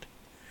hand.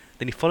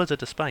 Then he follows her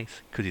to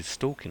space because he's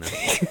stalking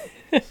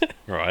her.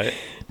 Right?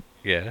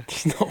 Yeah.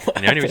 It's not what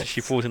And the only reason happens.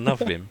 she falls in love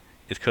with him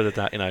is because of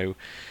that,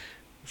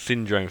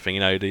 syndrome thing.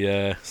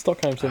 The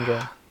Stockholm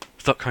Syndrome.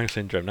 Stockholm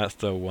syndrome. That's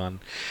the one.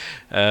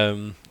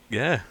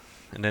 Yeah.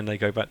 And then they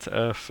go back to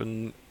Earth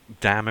and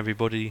damn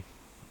everybody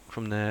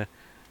from their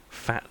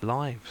fat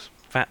lives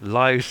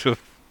of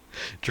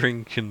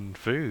drink and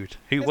food.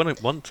 Who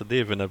wouldn't want to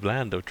live in a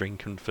land of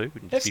drink and food?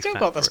 And They've just be still fat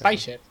got the forever?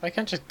 spaceship. They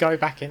can't just go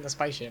back in the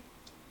spaceship.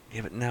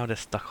 Yeah, but now they're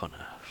stuck on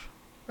Earth.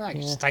 Right,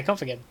 Yeah. just take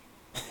off again.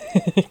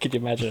 Could you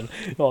imagine?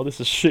 Oh, this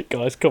is shit,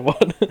 guys. Come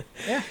on.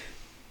 Yeah.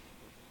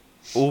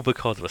 All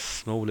because of a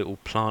small little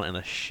plant in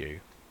a shoe.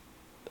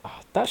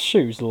 That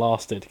shoe's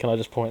lasted. Can I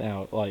just point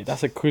out? Like,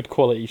 that's a good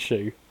quality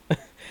shoe.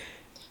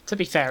 To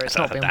be fair, it's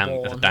not been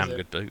worn. That's a damn has it?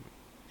 good boot.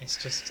 It's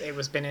just it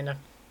was been in a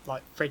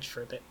fridge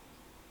for a bit.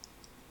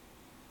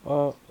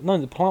 No,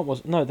 the plant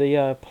was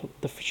the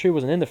shoe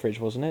wasn't in the fridge,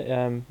 wasn't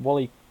it?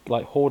 Wally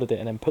hoarded it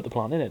and then put the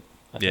plant in it.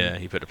 I think. Yeah,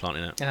 he put the plant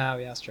in it. Oh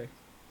yeah, that's true.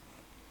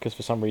 Because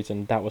for some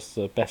reason that was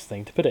the best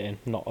thing to put it in,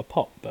 not a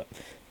pot. But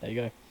there you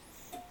go.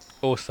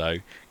 Also,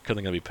 because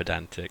I'm going to be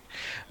pedantic,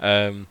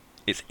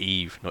 it's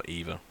Eve, not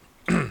Eva.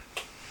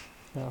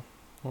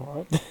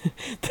 All right.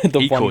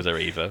 He calls her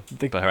Eva,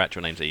 but her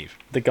actual name's Eve.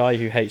 The guy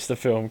who hates the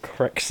film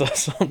corrects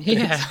us on this.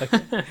 Yeah.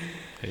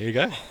 There you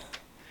go.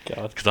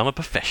 God. Because I'm a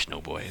professional,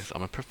 boys.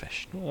 I'm a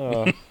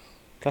professional.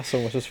 That's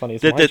almost as funny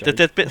as my joke.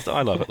 There's bits that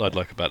I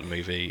like about the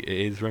movie. It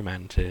is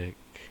romantic.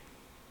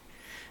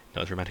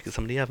 Not as romantic as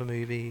some of the other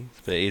movies,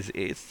 but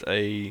it's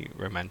a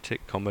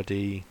romantic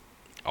comedy,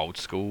 old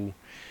school,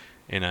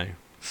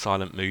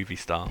 silent movie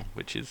style,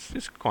 which is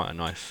quite a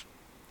nice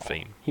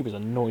theme. He was a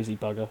noisy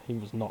bugger. He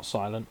was not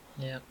silent.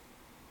 Yeah.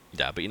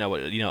 Yeah, but you know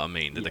what I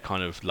mean. The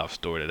kind of love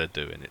story that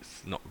they're doing,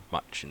 it's not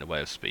much in the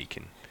way of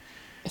speaking.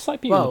 It's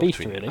like Beauty and the Beast,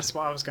 between really. That's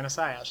what I was going to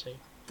say, actually.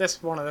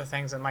 That's one of the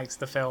things that makes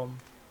the film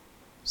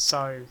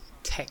so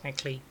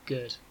technically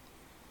good,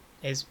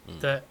 is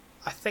that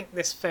I think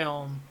this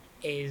film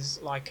is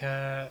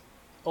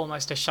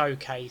almost a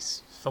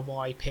showcase for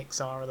why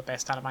Pixar are the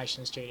best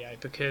animation studio,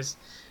 because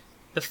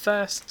the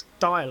first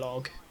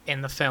dialogue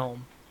in the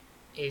film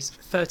is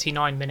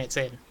 39 minutes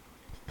in.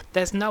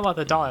 There's no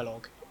other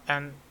dialogue,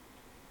 and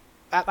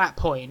at that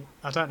point,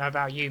 I don't know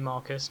about you,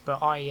 Marcus,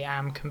 but I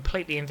am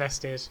completely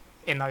invested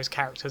in those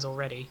characters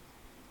already.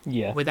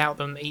 Yeah. Without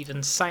them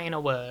even saying a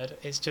word.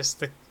 It's just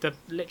the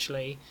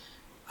literally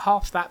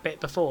half that bit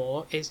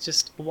before is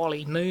just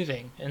Wally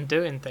moving and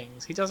doing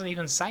things. He doesn't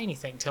even say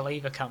anything till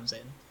Eva comes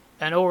in,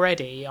 and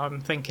already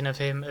I'm thinking of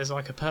him as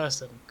like a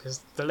person,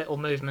 because the little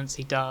movements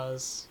he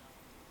does,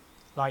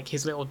 like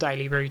his little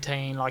daily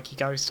routine, like he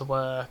goes to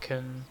work,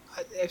 and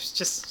it's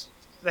just,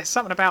 there's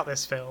something about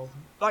this film.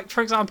 Like,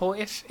 for example,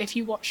 if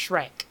you watch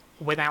Shrek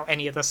without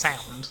any of the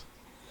sound,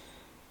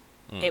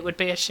 it would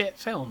be a shit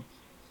film.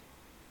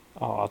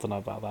 Oh, I don't know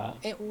about that.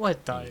 It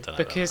would, though,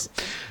 because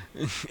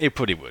It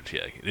probably would,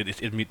 yeah.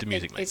 The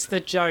music makes it's it. the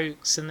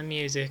jokes and the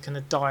music and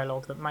the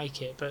dialogue that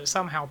make it, but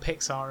somehow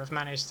Pixar have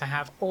managed to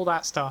have all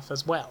that stuff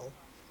as well,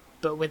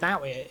 but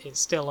without it, it's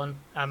still an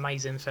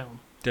amazing film.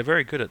 They're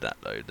very good at that,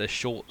 though. Their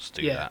shorts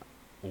do Yeah. that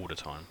all the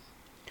time.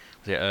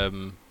 Was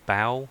it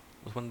Bow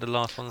was one of the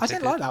last ones I they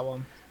didn't did? like that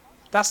one.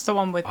 That's the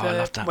one with I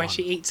loved that when one.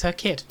 she eats her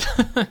kid.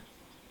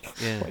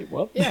 Yeah. Wait,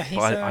 what? Yeah, he's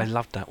But I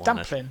loved that one.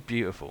 dumpling. That's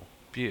beautiful.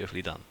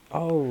 Beautifully done.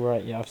 Oh,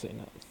 right. Yeah, I've seen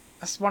that.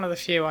 That's one of the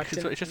few I It's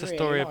didn't just a really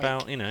story like.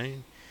 about, a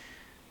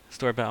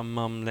story about a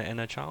mum letting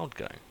her child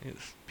go.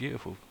 It's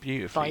beautiful,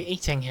 beautifully By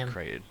eating him.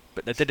 created.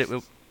 But they did it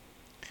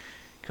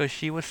because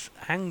she was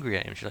angry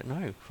at him. She's like,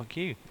 "No, fuck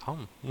you,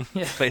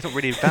 Yeah. But it's not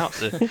really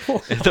about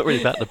it's not really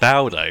about the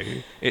Baldo.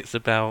 It's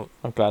about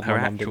I'm glad her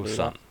my mum actual didn't do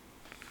son.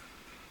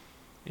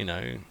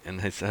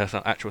 And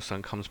her actual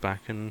son comes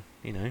back, and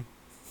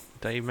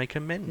they make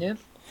amends. Yeah.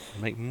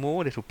 Make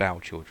more little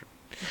Bao children.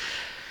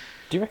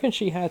 Do you reckon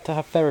she had to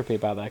have therapy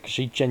about that? Because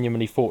she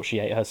genuinely thought she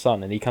ate her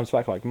son, and he comes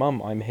back like,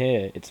 "Mum, I'm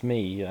here. It's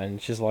me."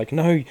 And she's like,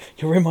 "No,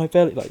 you're in my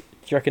belly." Like,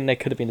 do you reckon there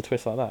could have been a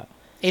twist like that?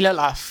 He looked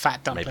like a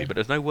fat dumpling. Maybe, but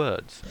there's no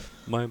words.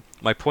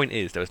 My point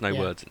is there was no Yeah.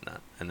 words in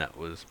that, and that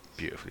was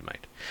beautifully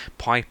made.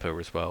 Piper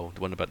as well, the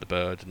one about the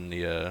bird and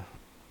the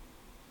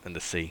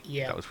sea.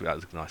 Yeah. That was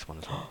a nice one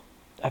as well.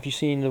 Have you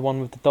seen the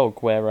one with the dog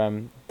where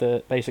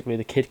basically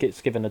the kid gets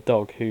given a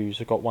dog who's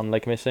got one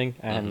leg missing,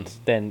 and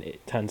then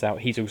it turns out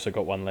he's also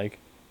got one leg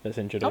that's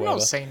injured or I've whatever?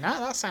 not seen that.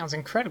 That sounds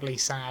incredibly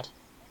sad.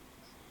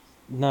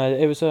 No,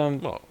 it was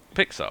What,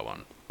 Pixar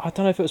one? I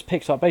don't know if it was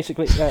Pixar.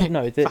 Basically,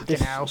 no, Fucking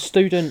hell.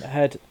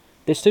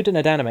 this student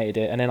had animated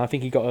it, and then I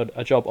think he got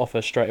a job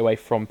offer straight away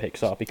from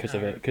Pixar because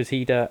of it. Because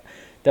there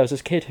was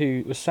this kid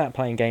who was sat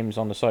playing games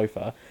on the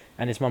sofa,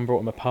 and his mum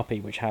brought him a puppy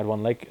which had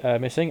one leg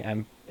missing,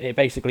 and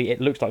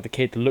it looked like the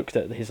kid looked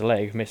at his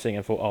leg missing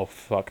and thought, "Oh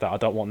fuck that, I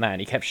don't want that,"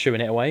 and he kept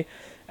shooing it away,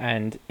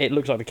 and it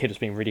looked like the kid was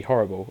being really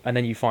horrible. And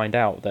then you find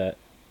out that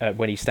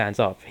when he stands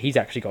up, he's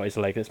actually got his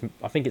leg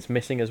I think it's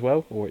missing as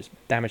well, or it's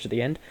damaged at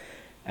the end.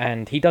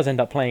 And he does end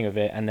up playing with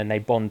it, and then they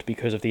bond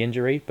because of the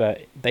injury,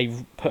 but they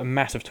put a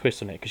massive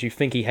twist on it, because you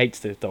think he hates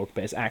the dog,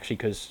 but it's actually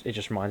because it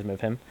just reminds him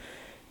of him.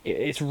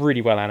 It's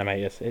really well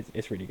animated.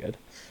 It's really good.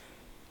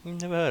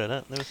 Never heard of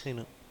that, never seen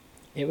it.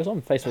 It was on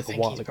I Facebook a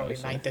think while he's ago. probably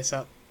So. made this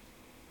up.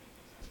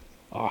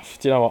 Oh,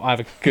 do you know what?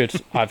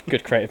 I have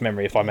good creative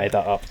memory if I made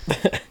that up.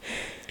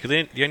 Because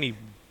the only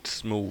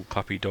small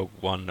puppy dog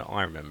one that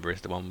I remember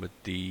is the one with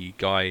the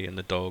guy and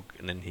the dog,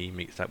 and then he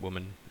meets that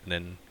woman, and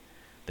then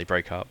they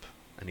break up,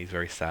 and he's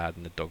very sad,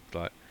 and the dog's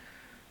like,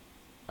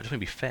 "I just want to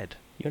be fed."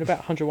 You're on about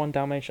 101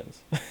 Dalmatians.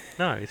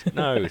 No, it's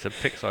a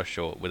Pixar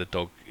short with a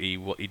dog. He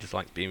just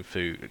likes getting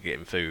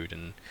food,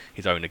 and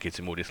his owner gives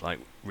him all this like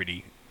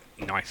really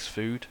nice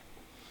food,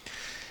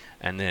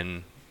 and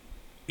then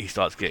he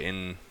starts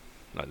getting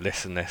like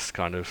less and less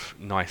kind of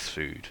nice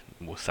food,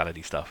 more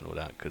salady stuff and all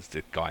that, because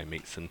the guy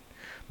meets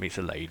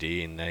a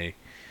lady and they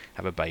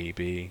have a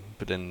baby,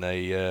 but then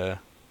they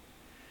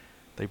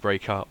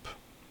break up.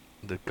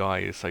 The guy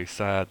is so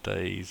sad that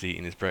he's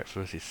eating his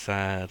breakfast. He's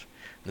sad,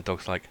 and the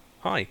dog's like,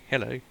 "Hi,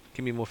 hello,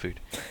 give me more food."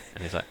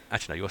 And he's like,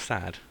 "Actually, no, you're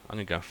sad. I'm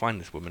gonna go and find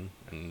this woman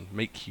and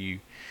make you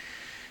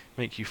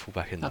fall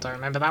back in." I don't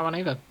remember that one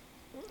either.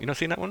 You not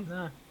seen that one?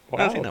 No. I've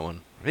not seen that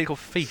one. I think it's called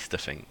Feast, I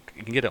think.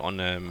 You can get it on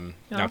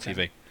Now okay.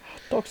 TV.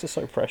 Dogs are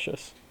so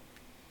precious.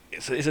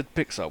 It's a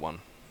Pixar one,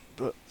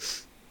 but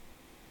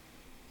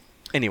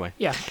anyway.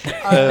 Yeah.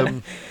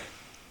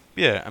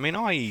 Yeah, I mean,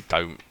 I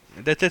don't.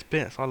 There's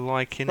bits I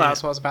like in Well, it.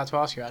 that's what I was about to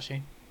ask you,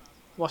 actually.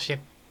 What's your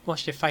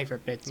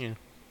favourite bits? Yeah.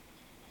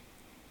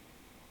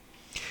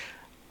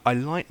 I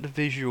like the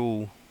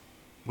visual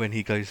when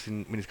he's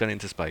going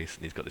into space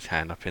and he's got his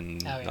hand up in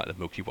like the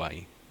Milky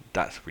Way.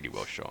 That's really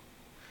well shot.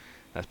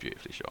 That's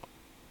beautifully shot.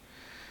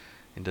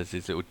 And does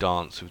his little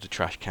dance with the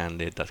trash can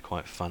lid. That's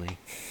quite funny.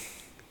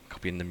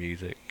 Copying the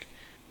music.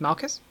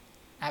 Marcus?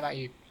 How about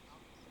you?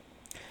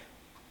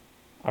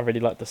 I really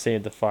like the scene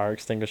of the fire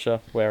extinguisher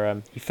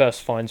where he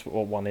first finds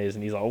what one is,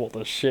 and he's like, "What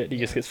the shit?" And he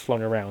just gets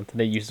flung around,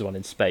 and he uses one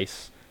in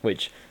space.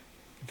 Which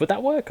would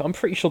that work? I'm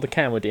pretty sure the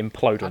can would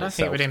implode on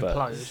itself. I don't think it would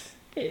but implode.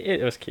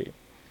 It was cute,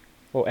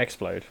 or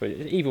explode.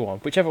 Either one,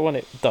 whichever one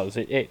it does,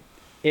 it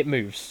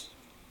moves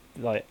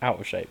like out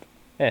of shape.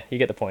 Yeah, you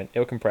get the point.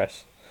 It'll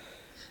compress.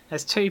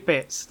 There's two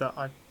bits that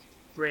I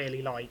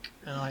really like,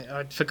 and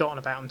I'd forgotten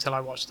about until I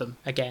watched them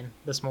again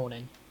this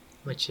morning,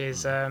 which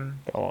is Go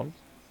on.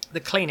 the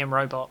cleaning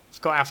robot.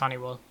 Forgot how funny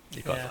it was.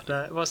 You got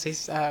Yeah, what's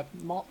his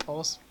Mop,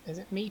 or is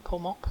it Meep or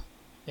Mop?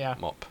 Yeah.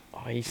 Mop. Oh,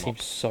 he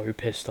seems so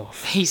pissed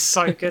off. He's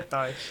so good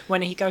though.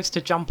 When he goes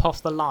to jump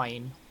off the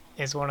line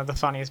is one of the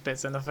funniest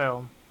bits in the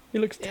film. He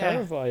looks Yeah.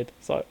 terrified.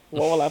 It's like,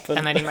 what will happen?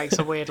 And then he makes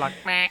a weird like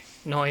meh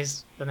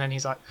noise, and then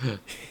he's like,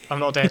 "I'm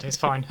not dead. It's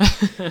fine."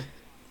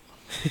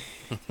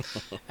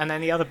 And then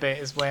the other bit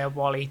is where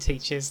Wally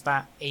teaches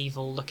that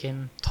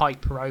evil-looking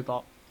type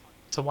robot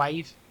to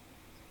wave.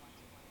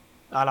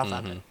 I love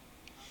that bit.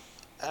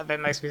 That bit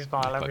makes me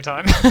smile every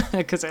time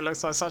because it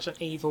looks like such an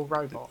evil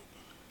robot.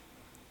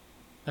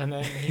 And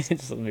then he's He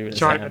just moving his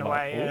driving hand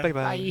away. like,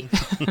 bye-bye.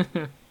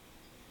 Bye.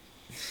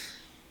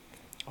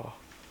 Oh.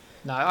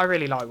 No, I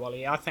really like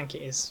Wall-E. I think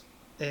it is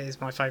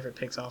my favourite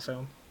Pixar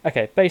film.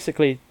 Okay,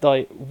 basically,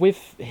 like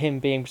with him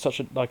being such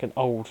an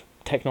old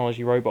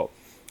technology robot,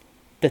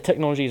 the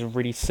technology is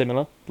really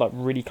similar, like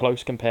really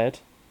close compared.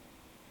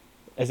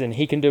 As in,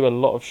 he can do a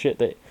lot of shit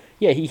that,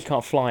 yeah, he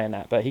can't fly in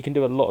that, but he can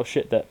do a lot of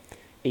shit that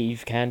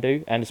Eve can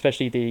do, and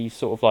especially the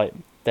sort of like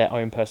their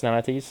own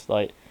personalities.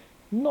 Like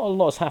not a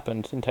lot's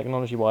happened in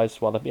technology-wise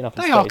while they've been up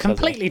in They space. are has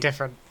completely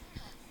different.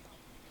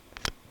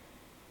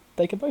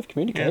 They can both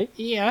communicate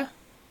Yeah.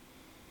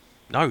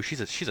 No, she's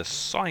a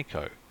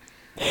psycho.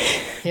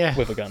 Yeah.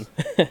 with a gun.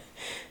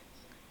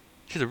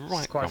 She's a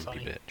right quite grumpy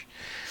funny. bitch.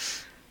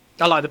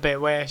 I like the bit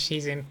where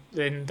she's in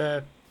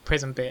the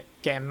prison bit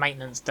getting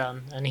maintenance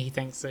done, and he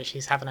thinks that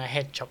she's having her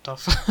head chopped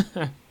off.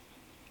 And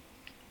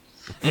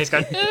he's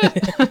going.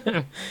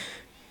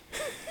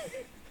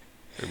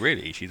 But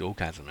really, she's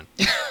orgasming.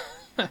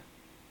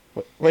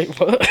 Wait,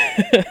 what?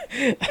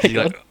 She's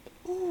like,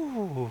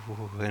 ooh,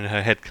 and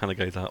her head kind of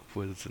goes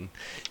upwards, and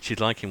she's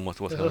liking what's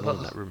going on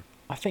in that room.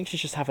 I think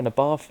she's just having a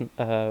bath,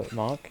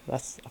 Mark. I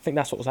think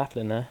that's what was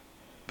happening there.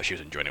 But she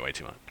was enjoying it way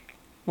too much.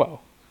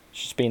 Well,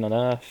 she's been on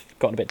Earth,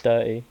 gotten a bit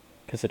dirty,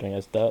 considering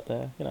there's dirt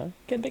there,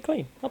 getting a bit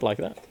clean. I'd like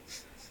that.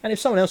 And if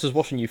someone else is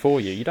washing you for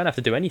you, you don't have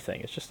to do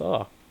anything. It's just,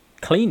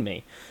 clean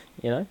me,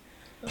 Oh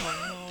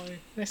no,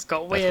 this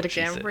got That's weird what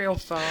she again said. real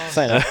fast.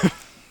 Saying that,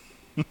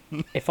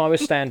 if I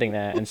was standing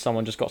there and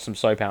someone just got some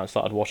soap out and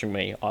started washing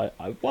me, I'd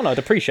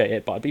appreciate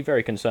it, but I'd be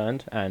very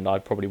concerned, and I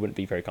probably wouldn't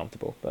be very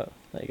comfortable. But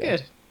there you go.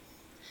 Good.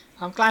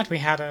 I'm glad we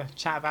had a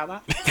chat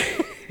about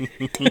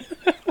that.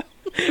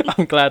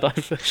 I'm glad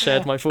I've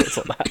shared my thoughts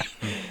on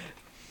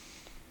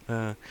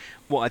that.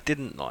 What I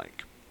didn't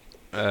like,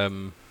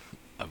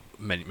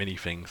 many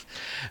things,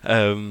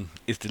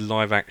 is the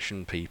live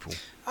action people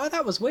Oh,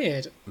 that was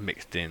weird.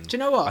 mixed in. Do you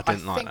know what? I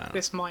didn't like think that.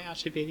 this might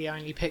actually be the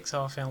only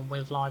Pixar film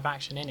with live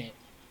action in it.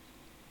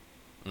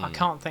 I Mm.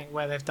 can't think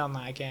where they've done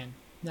that again.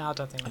 No, I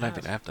don't think I they don't have.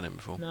 think they have done it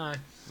before. No.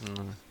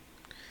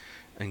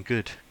 And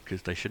good,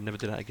 because they should never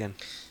do that again.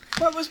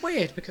 Well, it was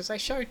weird because they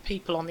showed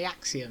people on the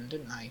Axiom,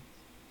 didn't they?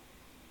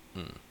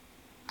 Mm.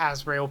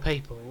 As real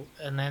people,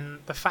 and then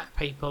the fat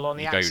people on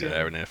the You go Axiom,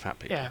 there and they're fat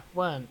people. yeah,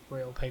 weren't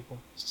real people.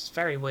 It's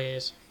very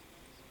weird.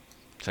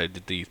 So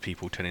did these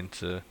people turn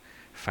into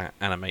fat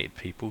animated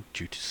people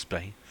due to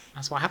space?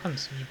 That's what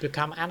happens. You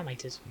become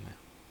animated.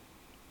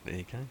 There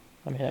you go.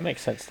 I mean, that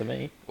makes sense to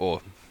me.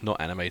 Or not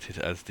animated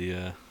as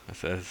the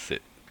as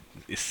it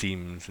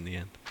seems in the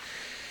end.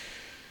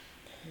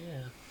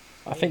 Yeah.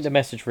 I think the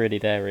message really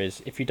there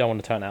is, if you don't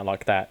want to turn out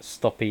like that,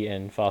 stop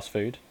eating fast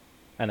food.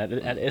 And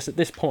it's at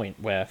this point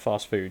where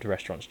fast food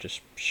restaurants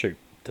just shoot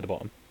to the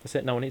bottom. That's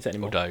it. No one eats it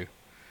anymore. Although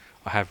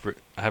I have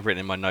written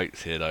in my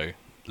notes here though,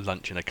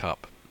 lunch in a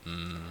cup.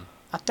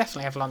 I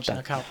definitely have lunch in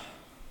a cup.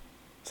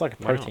 It's like a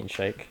Why protein not?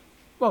 shake.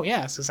 Well,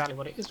 yeah, that's exactly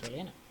what it is, really,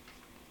 isn't it?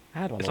 I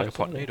had one It's of like a those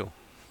pot earlier. noodle.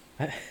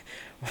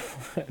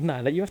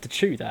 No, you have to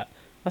chew that.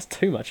 That's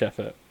too much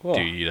effort. Whoa.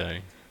 Do you though?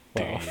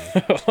 Do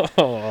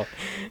Well. you?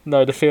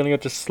 No, the feeling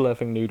of just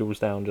slurping noodles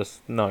down,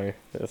 no.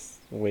 It's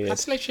weird.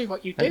 That's literally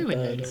what you It do with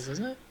burns. noodles,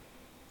 isn't it?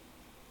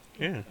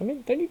 Yeah. I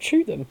mean, don't you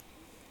chew them?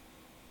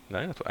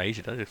 No, that's what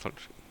Asia does. It's like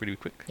really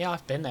quick. Yeah,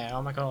 I've been there.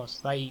 Oh my god.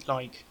 They,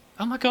 like...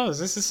 Oh my god,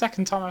 this is the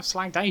second time I've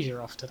slagged Asia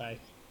off today.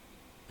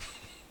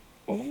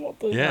 What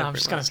the? Yeah, No, I'm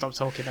pretty just going to much.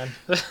 stop talking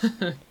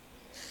then.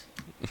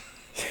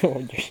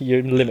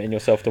 You're limiting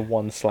yourself to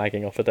one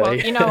slagging off a day. Well,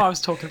 you know I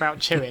was talking about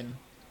chewing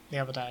the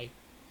other day.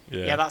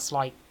 Yeah. Yeah, that's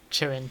like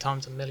chewing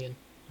times a million.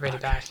 Really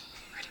Okay. bad.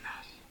 Really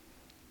bad.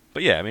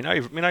 But yeah, I mean,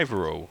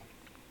 overall,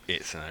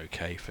 it's an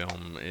okay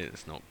film.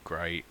 It's not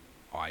great.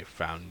 I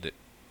found it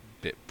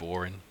a bit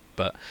boring,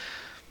 but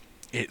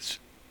it's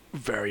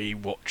very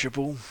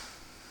watchable.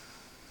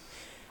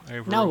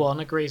 Overall. No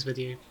one agrees with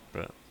you.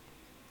 But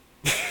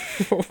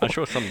I'm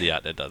sure somebody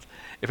out there does.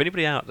 If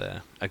anybody out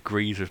there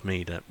agrees with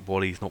me that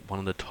WALL-E's not one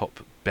of the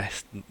top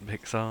best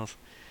Pixar's,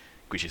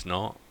 which it's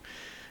not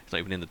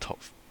even in the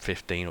top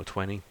 15 or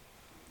 20,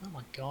 Oh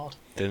my god.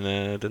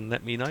 then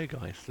let me know,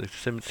 guys. So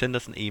send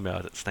us an email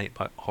at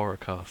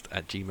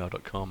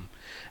snakebitehorrorcast@gmail.com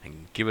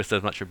and give us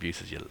as much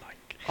abuse as you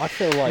like. I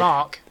feel like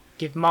Mark.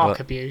 Give Mark What?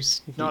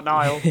 abuse, not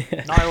Niall.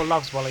 Niall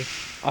loves Wally.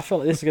 I feel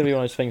like this is going to be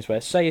one of those things where,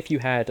 say, if you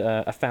had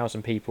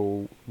 1,000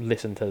 people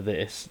listen to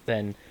this,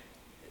 then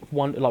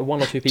one or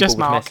two people Just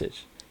would Mark.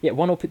 message. Yeah,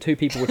 one or two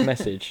people would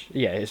message.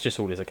 Yeah, it's just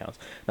all his accounts.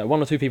 No,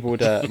 one or two people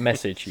would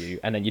message you,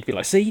 and then you'd be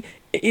like, "See,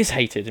 it is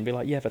hated," and be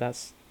like, "Yeah, but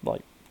that's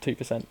like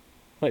 2%.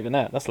 Not even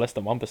that. That's less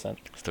than 1%."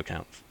 Still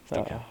counts.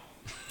 Still counts.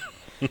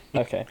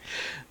 Okay.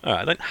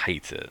 Alright, I don't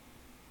hate it,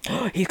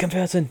 He's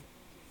converting.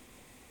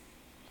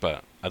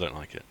 but I don't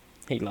like it.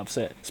 He loves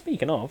it.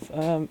 Speaking of,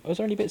 was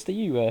there any bits that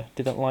you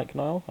didn't like,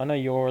 Niall? I know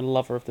you're a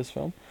lover of this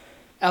film.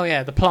 Oh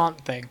yeah, the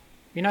plant thing.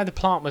 You know the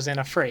plant was in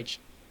a fridge.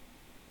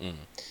 Mm.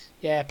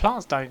 Yeah,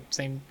 plants don't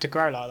seem to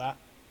grow like that.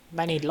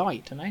 They need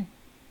light, don't they?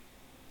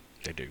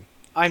 They do.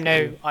 I'm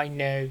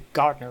no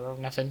gardener or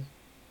nothing.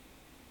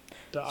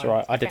 But It's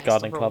alright, I did guess the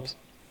gardening rules. clubs.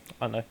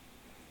 I know.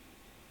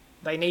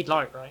 They need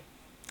light, right?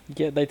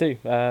 Yeah, they do.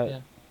 Yeah.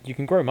 You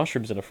can grow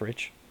mushrooms in a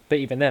fridge, but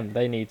even them,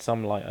 they need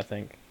some light, I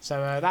think.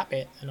 So that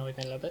bit annoyed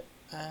me a little bit.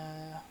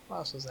 What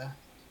else was there?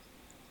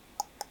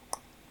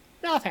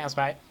 No, I think that's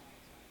about it.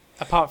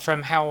 Apart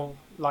from how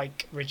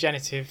like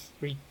regenerative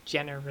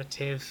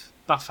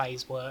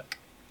buffets work.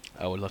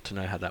 I would love to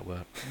know how that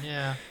works.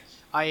 Yeah,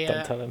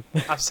 Don't tell him.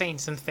 I've seen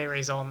some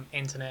theories on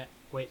internet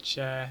which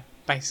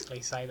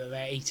basically say that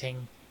they're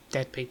eating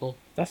dead people.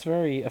 That's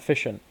very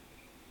efficient.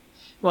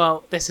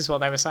 Well, this is what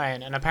they were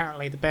saying, and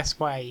apparently the best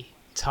way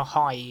to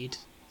hide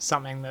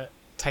something that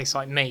tastes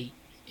like meat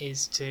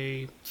is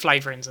to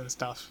flavourings and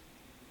stuff.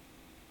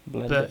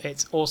 Blend But it.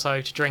 it's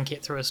also to drink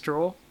it through a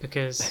straw,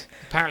 because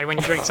apparently when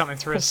you drink something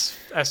through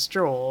a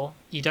straw,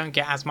 you don't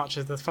get as much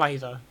of the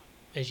flavour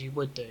as you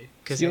would do.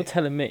 So you're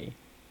telling me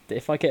that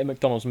if I get a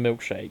McDonald's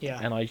milkshake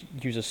and I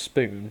use a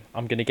spoon,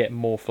 I'm going to get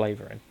more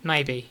flavour in?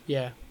 Maybe,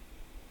 yeah.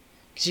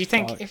 Because you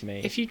think Fuck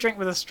me. if you drink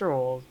with a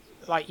straw,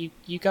 like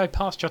you go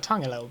past your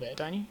tongue a little bit,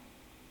 don't you?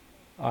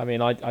 I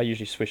mean, I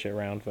usually swish it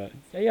around, but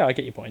yeah, I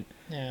get your point.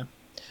 Yeah.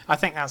 I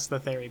think that's the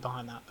theory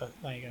behind that, but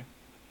there you go.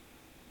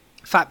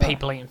 Fat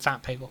people eating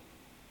fat people.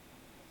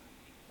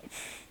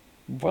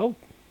 Well,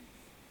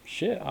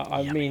 shit.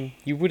 I mean,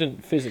 you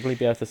wouldn't physically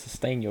be able to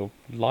sustain your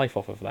life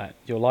off of that.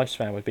 Your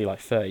lifespan would be like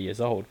 30 years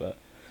old, but...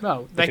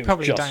 Well, if they it was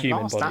probably just don't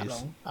human last that bodies.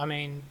 long. I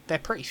mean, they're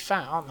pretty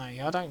fat, aren't they?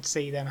 I don't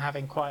see them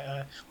having quite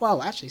a...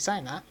 Well, actually,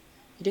 saying that,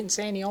 you didn't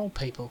see any old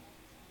people.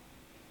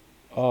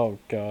 Oh,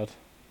 God.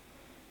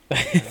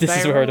 This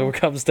is where it all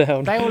comes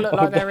down. They all look Oh,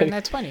 like they were in no.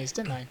 their 20s,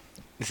 didn't they?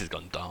 This has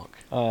gone dark.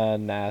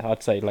 Nah,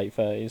 I'd say late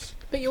 30s.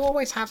 But you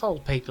always have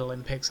old people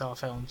in Pixar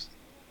films.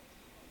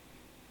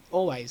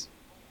 Always.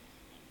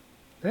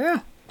 Yeah.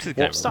 This is What,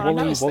 going starting to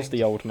Wally notice was things.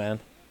 the old man.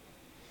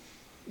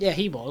 Yeah,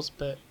 he was,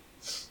 but...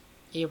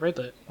 He a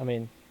ribbit. I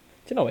mean,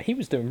 do you know what? He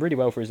was doing really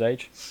well for his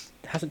age.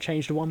 Hasn't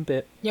changed one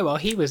bit. Yeah, well,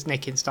 he was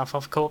nicking stuff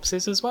off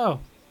corpses as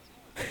well.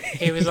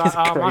 He was He's like,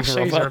 a oh, my grave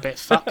shoes robber." are a bit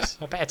fucked.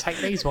 I better take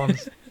these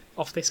ones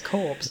off this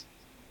corpse.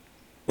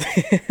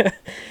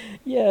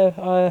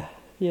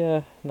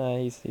 Yeah, no,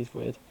 he's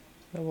weird.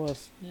 There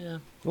was Yeah.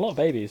 a lot of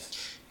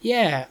babies.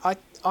 Yeah,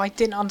 I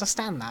didn't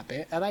understand that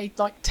bit. Are they,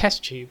 like,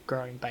 test tube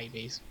growing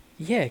babies?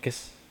 Yeah,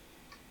 because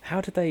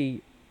how did they...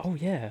 Oh,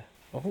 yeah.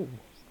 Oh,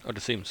 I'd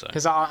assume so.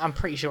 Because I'm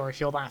pretty sure if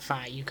you're that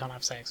fat, you can't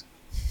have sex.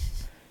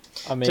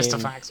 I mean, Just a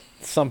fact.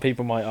 some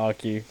people might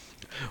argue.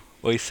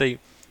 Well, you see,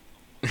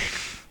 I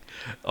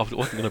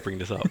wasn't going to bring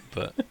this up,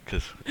 but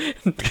because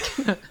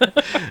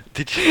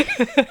do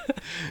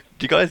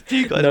you guys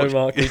No, watch,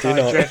 Mark, we do I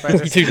not.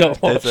 dread We do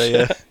not watch.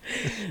 there's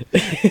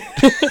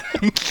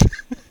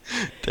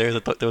there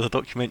was a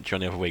documentary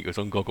on the other week. It was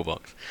on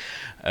Gogglebox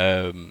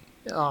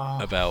Oh,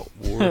 about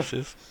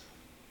walruses.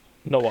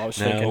 Not what I was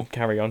Now- thinking.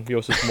 Carry on.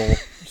 Yours is more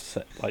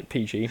like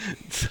PG.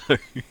 So,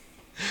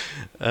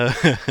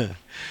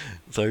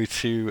 so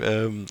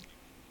to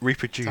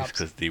reproduce, Tubs.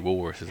 because the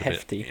walrus is a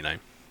Hefty. bit,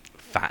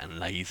 fat and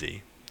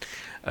lazy.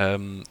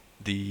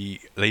 The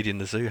lady in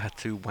the zoo had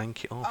to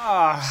wank it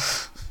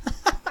off.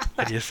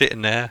 And you're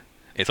sitting there.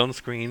 It's on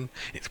screen.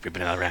 It's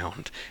wibbling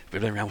around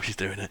while she's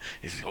doing it.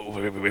 It's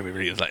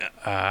like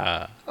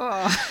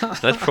So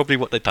that's probably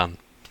what they've done.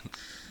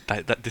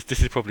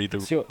 This is probably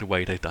So the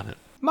way they've done it.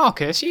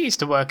 Marcus, you used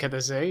to work at the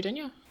zoo, didn't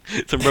you?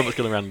 Some robots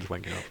going around and just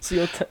wanking off.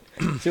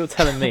 So you're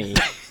telling me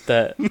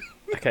that...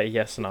 Okay,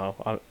 yes, no.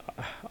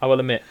 I will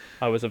admit,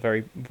 I was a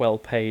very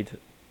well-paid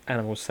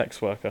animal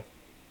sex worker.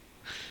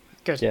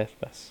 Good. Yeah,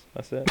 that's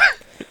it.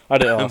 I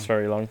didn't last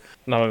very long.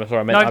 No, I'm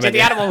sorry. I meant, No, I meant did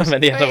the animals. I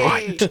meant the animal.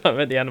 Hey! I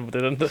meant the animal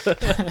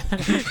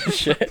didn't.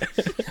 Shit.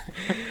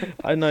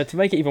 I know. To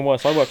make it even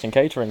worse, I worked in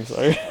catering,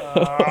 so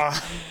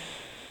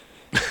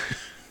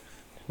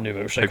new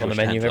milkshake on the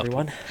menu, Hands up.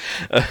 everyone.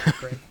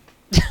 Grim.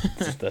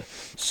 This is the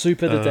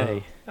soup of the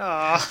day.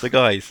 So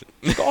guys,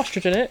 It's got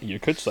ostrich in it. You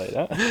could say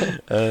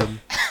that.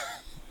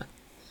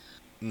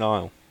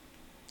 Niall,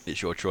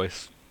 it's your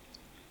choice.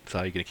 So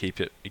are you going to keep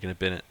it? You're going to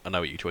bin it? I know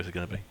what your choice is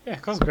going to be. Yeah,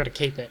 of course I'm going to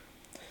keep it.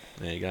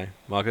 There you go.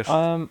 Marcus?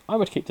 I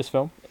would keep this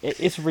film.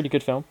 It's a really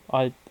good film.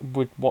 I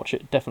would watch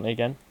it definitely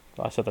again.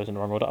 I said those in the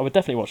wrong order. I would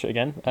definitely watch it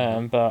again.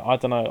 But I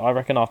don't know. I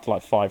reckon after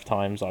like 5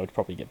 times, I would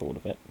probably get bored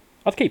of it.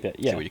 I'd keep it.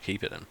 Yeah, So will you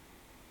keep it then?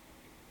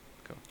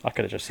 I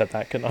could have just said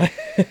that, couldn't I?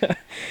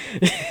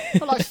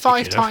 But like 5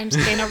 could've. times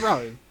in a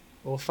row?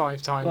 Or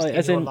 5 times Like, in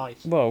as your in,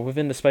 life? well,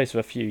 within the space of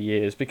a few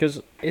years,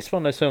 because it's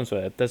one of those films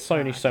where there's so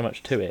Ah,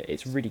 much to it.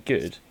 It's really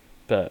good,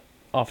 but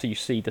after you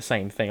see the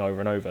same thing over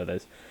and over,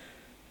 there's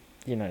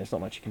not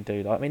much you can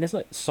do. Like, I mean, there's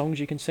like songs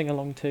you can sing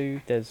along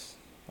to.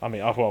 I'm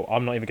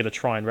not even going to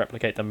try and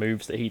replicate the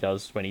moves that he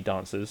does when he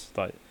dances.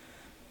 Like,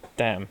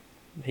 damn,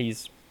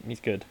 he's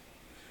good.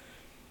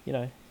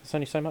 There's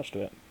only so much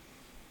to it.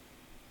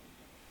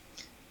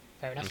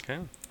 Fair enough. Okay.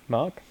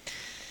 Mark,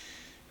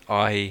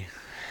 I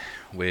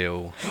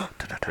will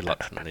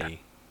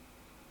reluctantly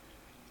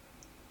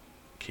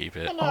keep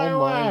it. No oh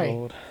my way.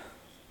 lord,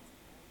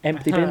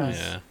 empty bins.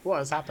 Yeah. What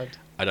has happened?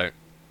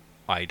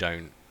 I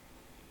don't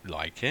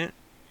like it.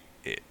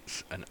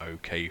 It's an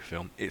okay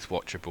film. It's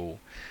watchable.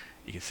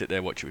 You can sit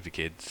there, watch it with your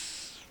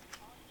kids.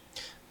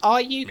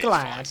 Are you It's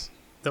glad fine.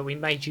 that we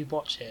made you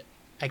watch it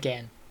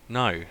again?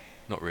 No,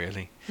 not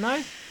really.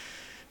 No?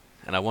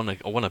 And I want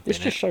to This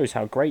bin just it. shows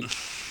how great.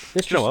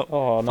 This Do you know just. what?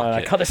 Oh no! Fuck no,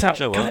 it. cut this out!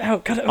 Do you know Cut what? it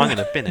out! Cut it I'm out! going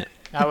to bin it.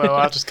 Oh well,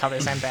 I'll just cut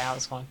this end bit out,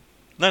 it's fine.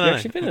 No, You no, no.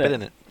 actually bin I'm it?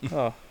 binning it.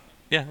 Oh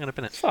Yeah, I'm going to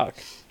bin it. fuck!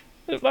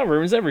 That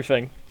ruins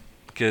everything.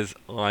 Because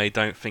I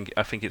think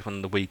it's one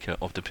of the weaker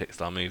of the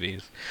Pixar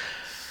movies.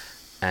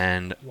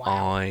 and Wow.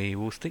 I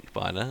will stick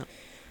by that.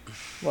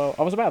 Well,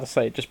 I was about to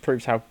say it just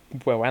proves how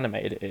well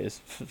animated it is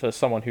for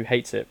someone who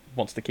hates it,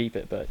 wants to keep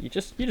it, but you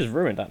just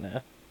ruined that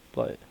now.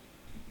 Like,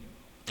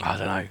 I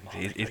don't know.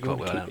 It's you quite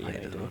wanna well keep it,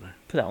 animated, you isn't do. it?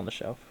 Put that on the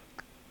shelf.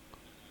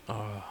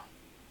 Oh.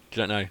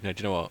 Do you know? No,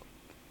 do you know what?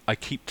 I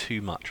keep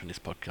too much on this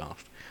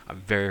podcast. I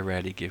very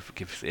rarely give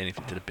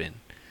anything to the bin.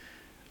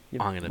 I'm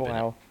gonna bin it.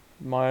 Wow.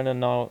 Mine and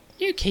Niall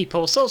You keep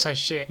all sorts of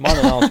shit.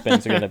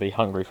 spins are going to be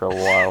hungry for a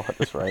while at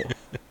this rate.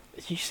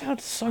 You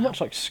sound so much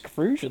like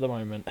Scrooge at the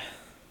moment.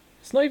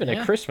 It's not even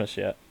Yeah. a Christmas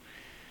yet.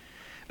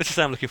 Let's just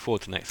say I'm looking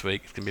forward to next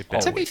week. It's gonna be a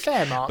better To be week.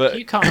 fair, Mark, But-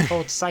 you can't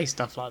afford to say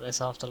stuff like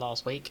this after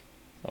last week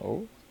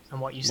Oh, and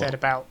what you said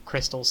about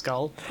Crystal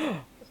Skull.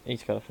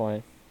 he's got a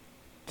point.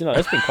 Do you know,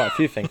 there's been quite a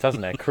few things,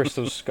 hasn't there?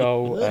 Crystal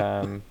Skull.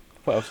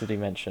 What else did he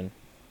mention?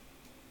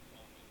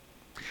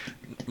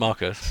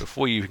 Marcus,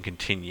 before you even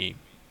continue,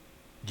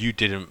 you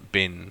didn't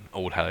bin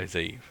All Hallows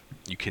Eve.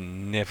 You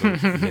can never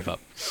live up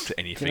to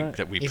anything know-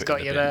 that we He's put got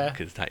in you the bin there.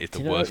 because that is the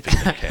Do you know- worst thing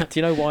they've kept. Do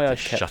you know why I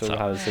Just kept shut All up.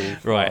 Hallows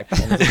Eve? Right.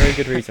 Mark? And there's a very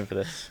good reason for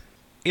this.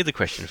 Here's a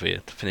question for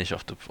you to finish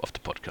off the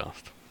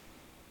podcast.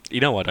 You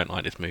know I don't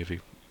like this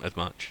movie as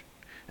much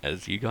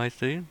as you guys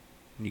do.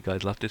 You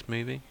guys love this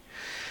movie.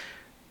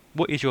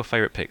 What is your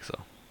favourite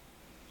Pixar?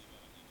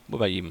 What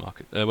about you,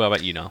 Marcus? What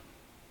about you, Noel?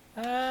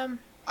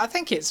 I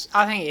think it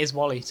is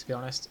Wall-E, to be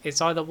honest.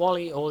 It's either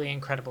Wall-E or The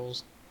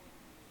Incredibles.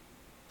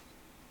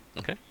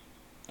 Okay.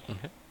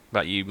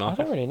 About you, I Marcus?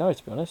 don't really know,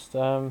 to be honest.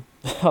 I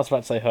was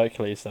about to say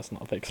Hercules. That's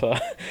not a Pixar.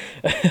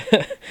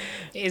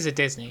 It is a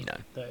Disney. No.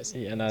 But it's,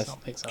 Yeah, no, it's it's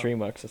not Pixar.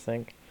 DreamWorks, I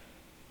think.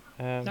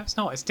 No, it's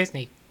not. It's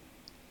Disney.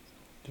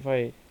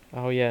 Wait.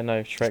 Oh yeah,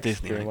 no, Shrek's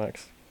Disney, mate.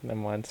 DreamWorks. Never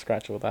mind,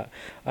 scratch all that.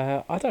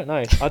 I don't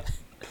know.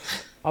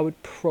 I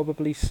would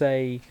probably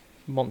say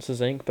Monsters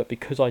Inc., but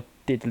because I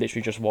did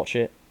literally just watch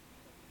it,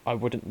 I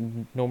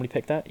wouldn't normally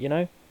pick that. You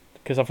know,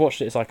 because I've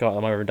watched it. It's like, oh,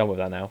 I'm over and done with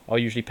that now. I'll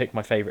usually pick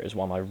my favourite as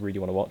one I really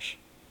want to watch.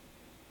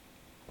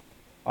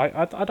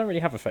 I don't really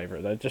have a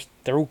favourite.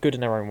 They're all good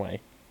in their own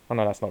way. I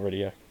know that's not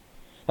really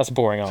that's a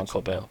boring It's a answer,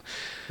 cop but out.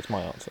 it's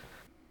my answer.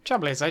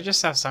 Trouble is, they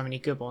just have so many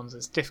good ones.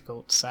 It's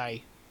difficult to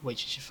say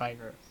which is your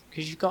favourite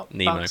because you've got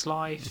Nemo. Bugs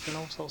Life and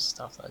all sorts of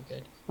stuff that are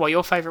good. Well,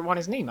 your favourite one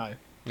is Nemo.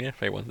 Yeah,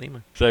 favourite one's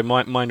Nemo. So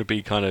mine would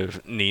be kind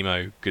of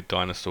Nemo, Good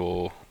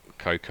Dinosaur,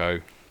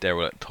 Coco. They're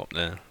all at the top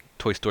there.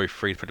 Toy Story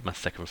 3 is probably my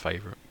second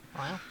favourite.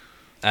 Wow.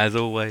 As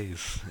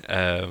always,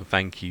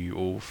 thank you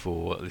all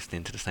for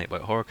listening to the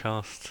Snakebite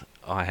Horrorcast.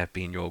 I have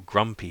been your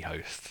grumpy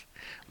host,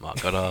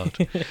 Mark Goddard.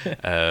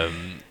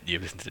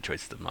 You've listened to the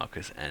choices of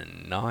Marcus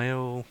and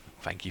Niall.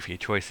 Thank you for your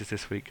choices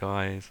this week,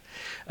 guys.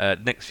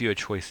 Next viewer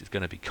choice is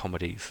going to be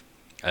comedies.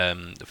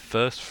 The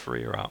first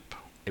three are up.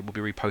 It will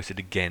be reposted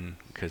again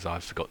because I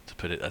forgot to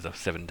put it as a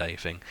 7-day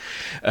thing.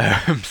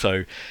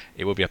 So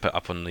it will be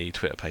up on the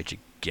Twitter page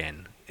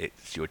again.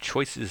 It's your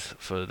choices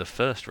for the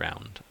first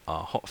round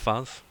are Hot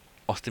Fuzz,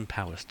 Austin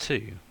Powers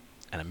 2,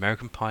 and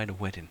American Pie: The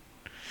Wedding.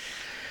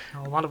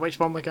 I wonder which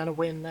one we're going to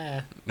win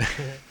there.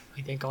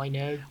 I think I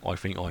know. I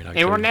think I know.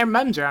 They were too. their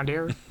mums around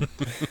here.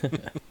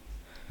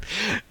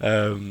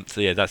 So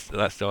yeah,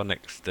 that's our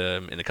next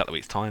in a couple of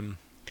weeks' time.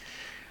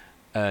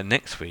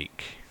 Next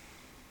week,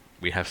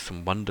 we have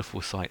some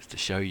wonderful sights to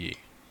show you,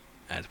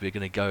 as we're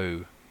going to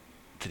go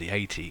to the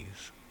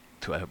 80s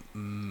to a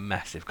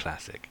massive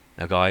classic.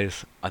 Now,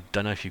 guys, I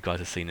don't know if you guys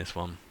have seen this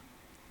one.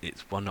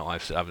 It's one that I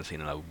haven't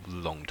seen in a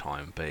long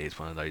time, but it's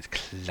one of those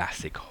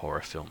classic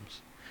horror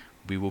films.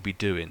 We will be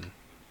doing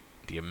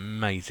the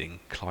amazing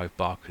Clive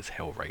Barker's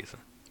Hellraiser.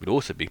 We'd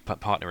also be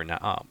partnering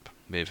that up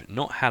with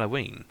not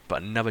Halloween,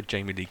 but another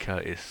Jamie Lee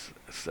Curtis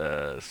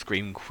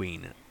Scream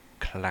Queen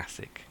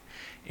classic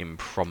in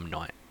Prom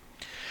Night.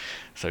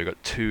 So we've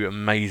got two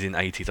amazing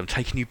 80s. I'm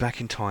taking you back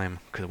in time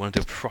because I want to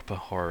do a proper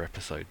horror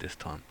episode this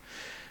time.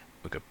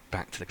 We'll go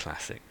back to the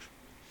classics.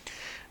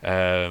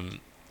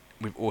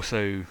 We've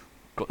also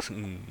got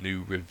some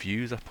new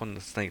reviews up on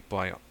the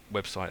Snakebite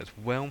website as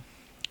well.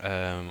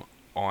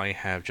 I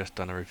have just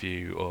done a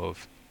review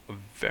of a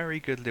very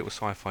good little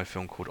sci-fi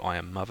film called I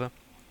Am Mother.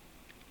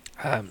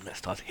 That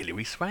stars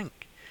Hilary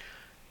Swank.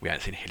 We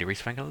haven't seen Hilary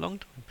Swank in a long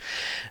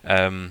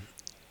time.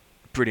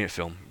 Brilliant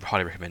film.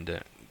 Highly recommend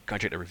it. Go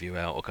and check the review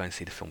out, or go and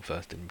see the film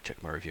first and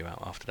check my review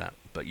out after that.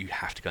 But you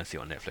have to go and see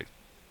it on Netflix.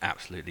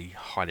 Absolutely,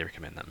 highly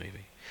recommend that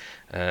movie.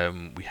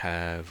 We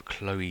have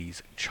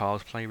Chloe's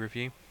Child's Play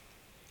review,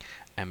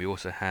 and we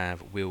also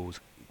have Will's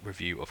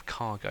review of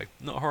Cargo.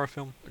 Not a horror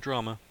film, a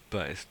drama,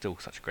 but it's still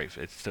such a great.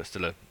 It's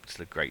still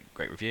a great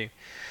review.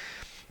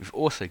 We've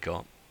also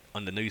got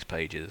on the news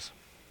pages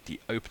the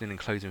opening and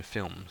closing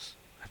films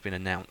have been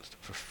announced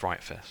for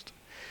Fright Fest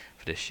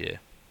for this year,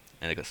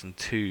 and they've got some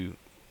two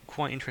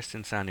quite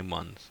interesting sounding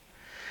ones.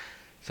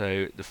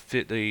 So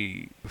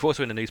we've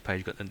also in the news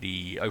page got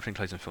the opening and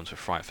closing films for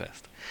Fright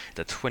Fest.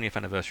 The 20th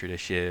anniversary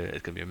this year.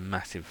 It's going to be a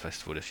massive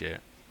festival this year.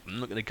 I'm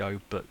not going to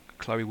go, but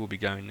Chloe will be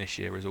going this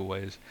year as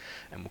always,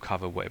 and we'll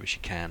cover whatever she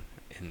can.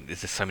 And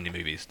there's just so many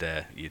movies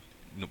there, we're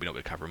not going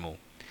to cover them all.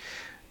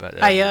 But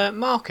Hey,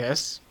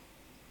 Marcus,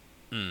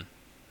 Hmm?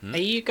 are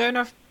you going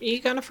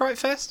to Fright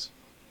Fest?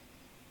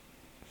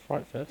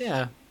 Fright Fest?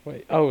 Yeah.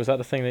 Wait, oh, is that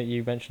the thing that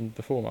you mentioned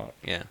before, Mark?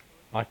 Yeah.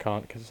 I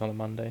can't because it's on a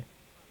Monday.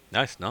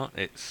 No, it's not.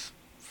 It's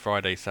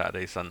Friday,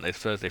 Saturday, Sunday. It's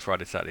Thursday,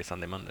 Friday, Saturday,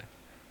 Sunday, Monday.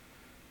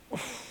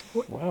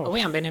 Wow. We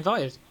haven't been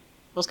invited.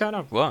 What's going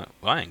on? Well,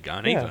 I ain't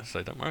going Yeah. either,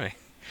 so don't worry.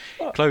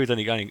 What? Chloe's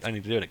only doing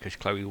it because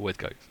Chloe always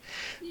goes.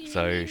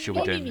 So she'll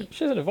be doing it.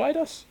 She doesn't invite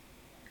us?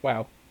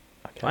 Wow.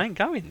 Okay. I ain't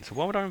going, so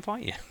why would I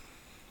invite you?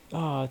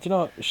 Ah, do you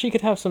know what? She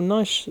could have some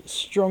nice,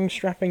 strong,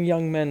 strapping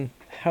young men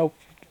help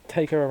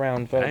take her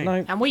around, but Hey.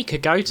 no. And we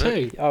could go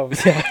too. Oh,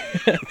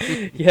 yeah.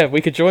 Yeah, we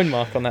could join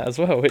Mark on that as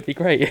well. It'd be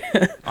great.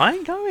 I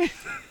ain't going.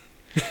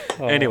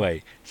 Oh.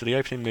 Anyway, so the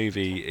opening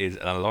movie is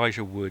an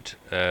Elijah Wood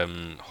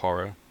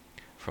horror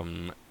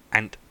from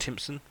Ant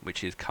Timpson,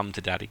 which is Come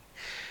to Daddy.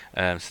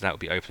 So that will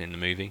be opening the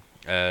movie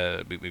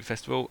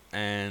festival,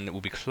 and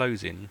we'll be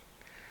closing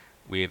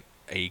with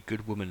A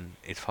Good Woman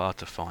Is Hard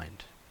to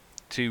Find.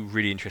 Two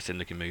really interesting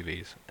looking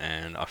movies,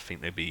 and I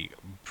think they'd be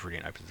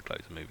brilliant openings and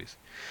closing movies.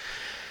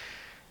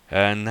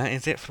 And that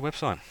is it for the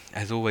website.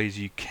 As always,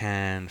 you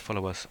can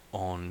follow us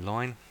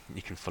online.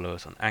 You can follow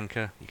us on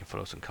Anchor. You can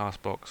follow us on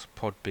Castbox,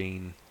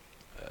 Podbean,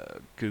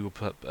 Google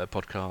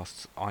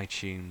Podcasts,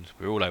 iTunes.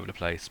 We're all over the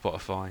place.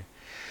 Spotify.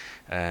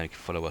 You can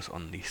follow us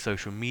on the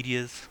social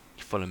medias.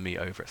 You can follow me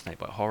over at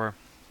Snakebite Horror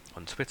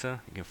on Twitter.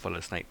 You can follow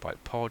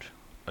Snakebite Pod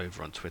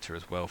over on Twitter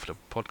as well for the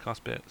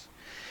podcast bits.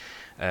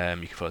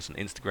 You can follow us on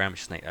Instagram,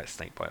 which is at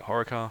Snakebite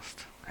Horrorcast.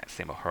 At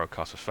Snakebite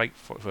Horrorcast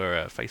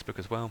for Facebook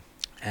as well.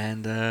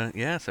 And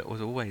yeah, so as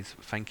always,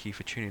 thank you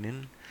for tuning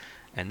in.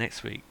 And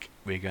next week,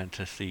 we're going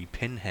to see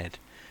Pinhead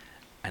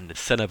and the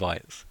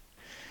Cenobites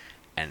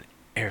and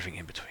everything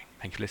in between.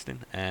 Thank you for listening,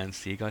 and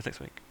see you guys next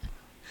week.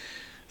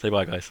 Say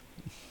bye, guys.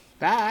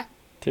 Bye.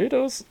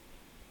 Toodles.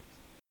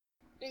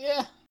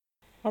 Yeah.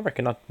 I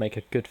reckon I'd make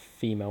a good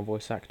female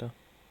voice actor.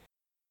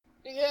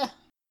 Yeah.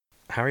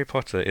 Harry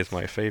Potter is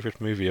my favourite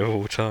movie of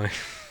all time.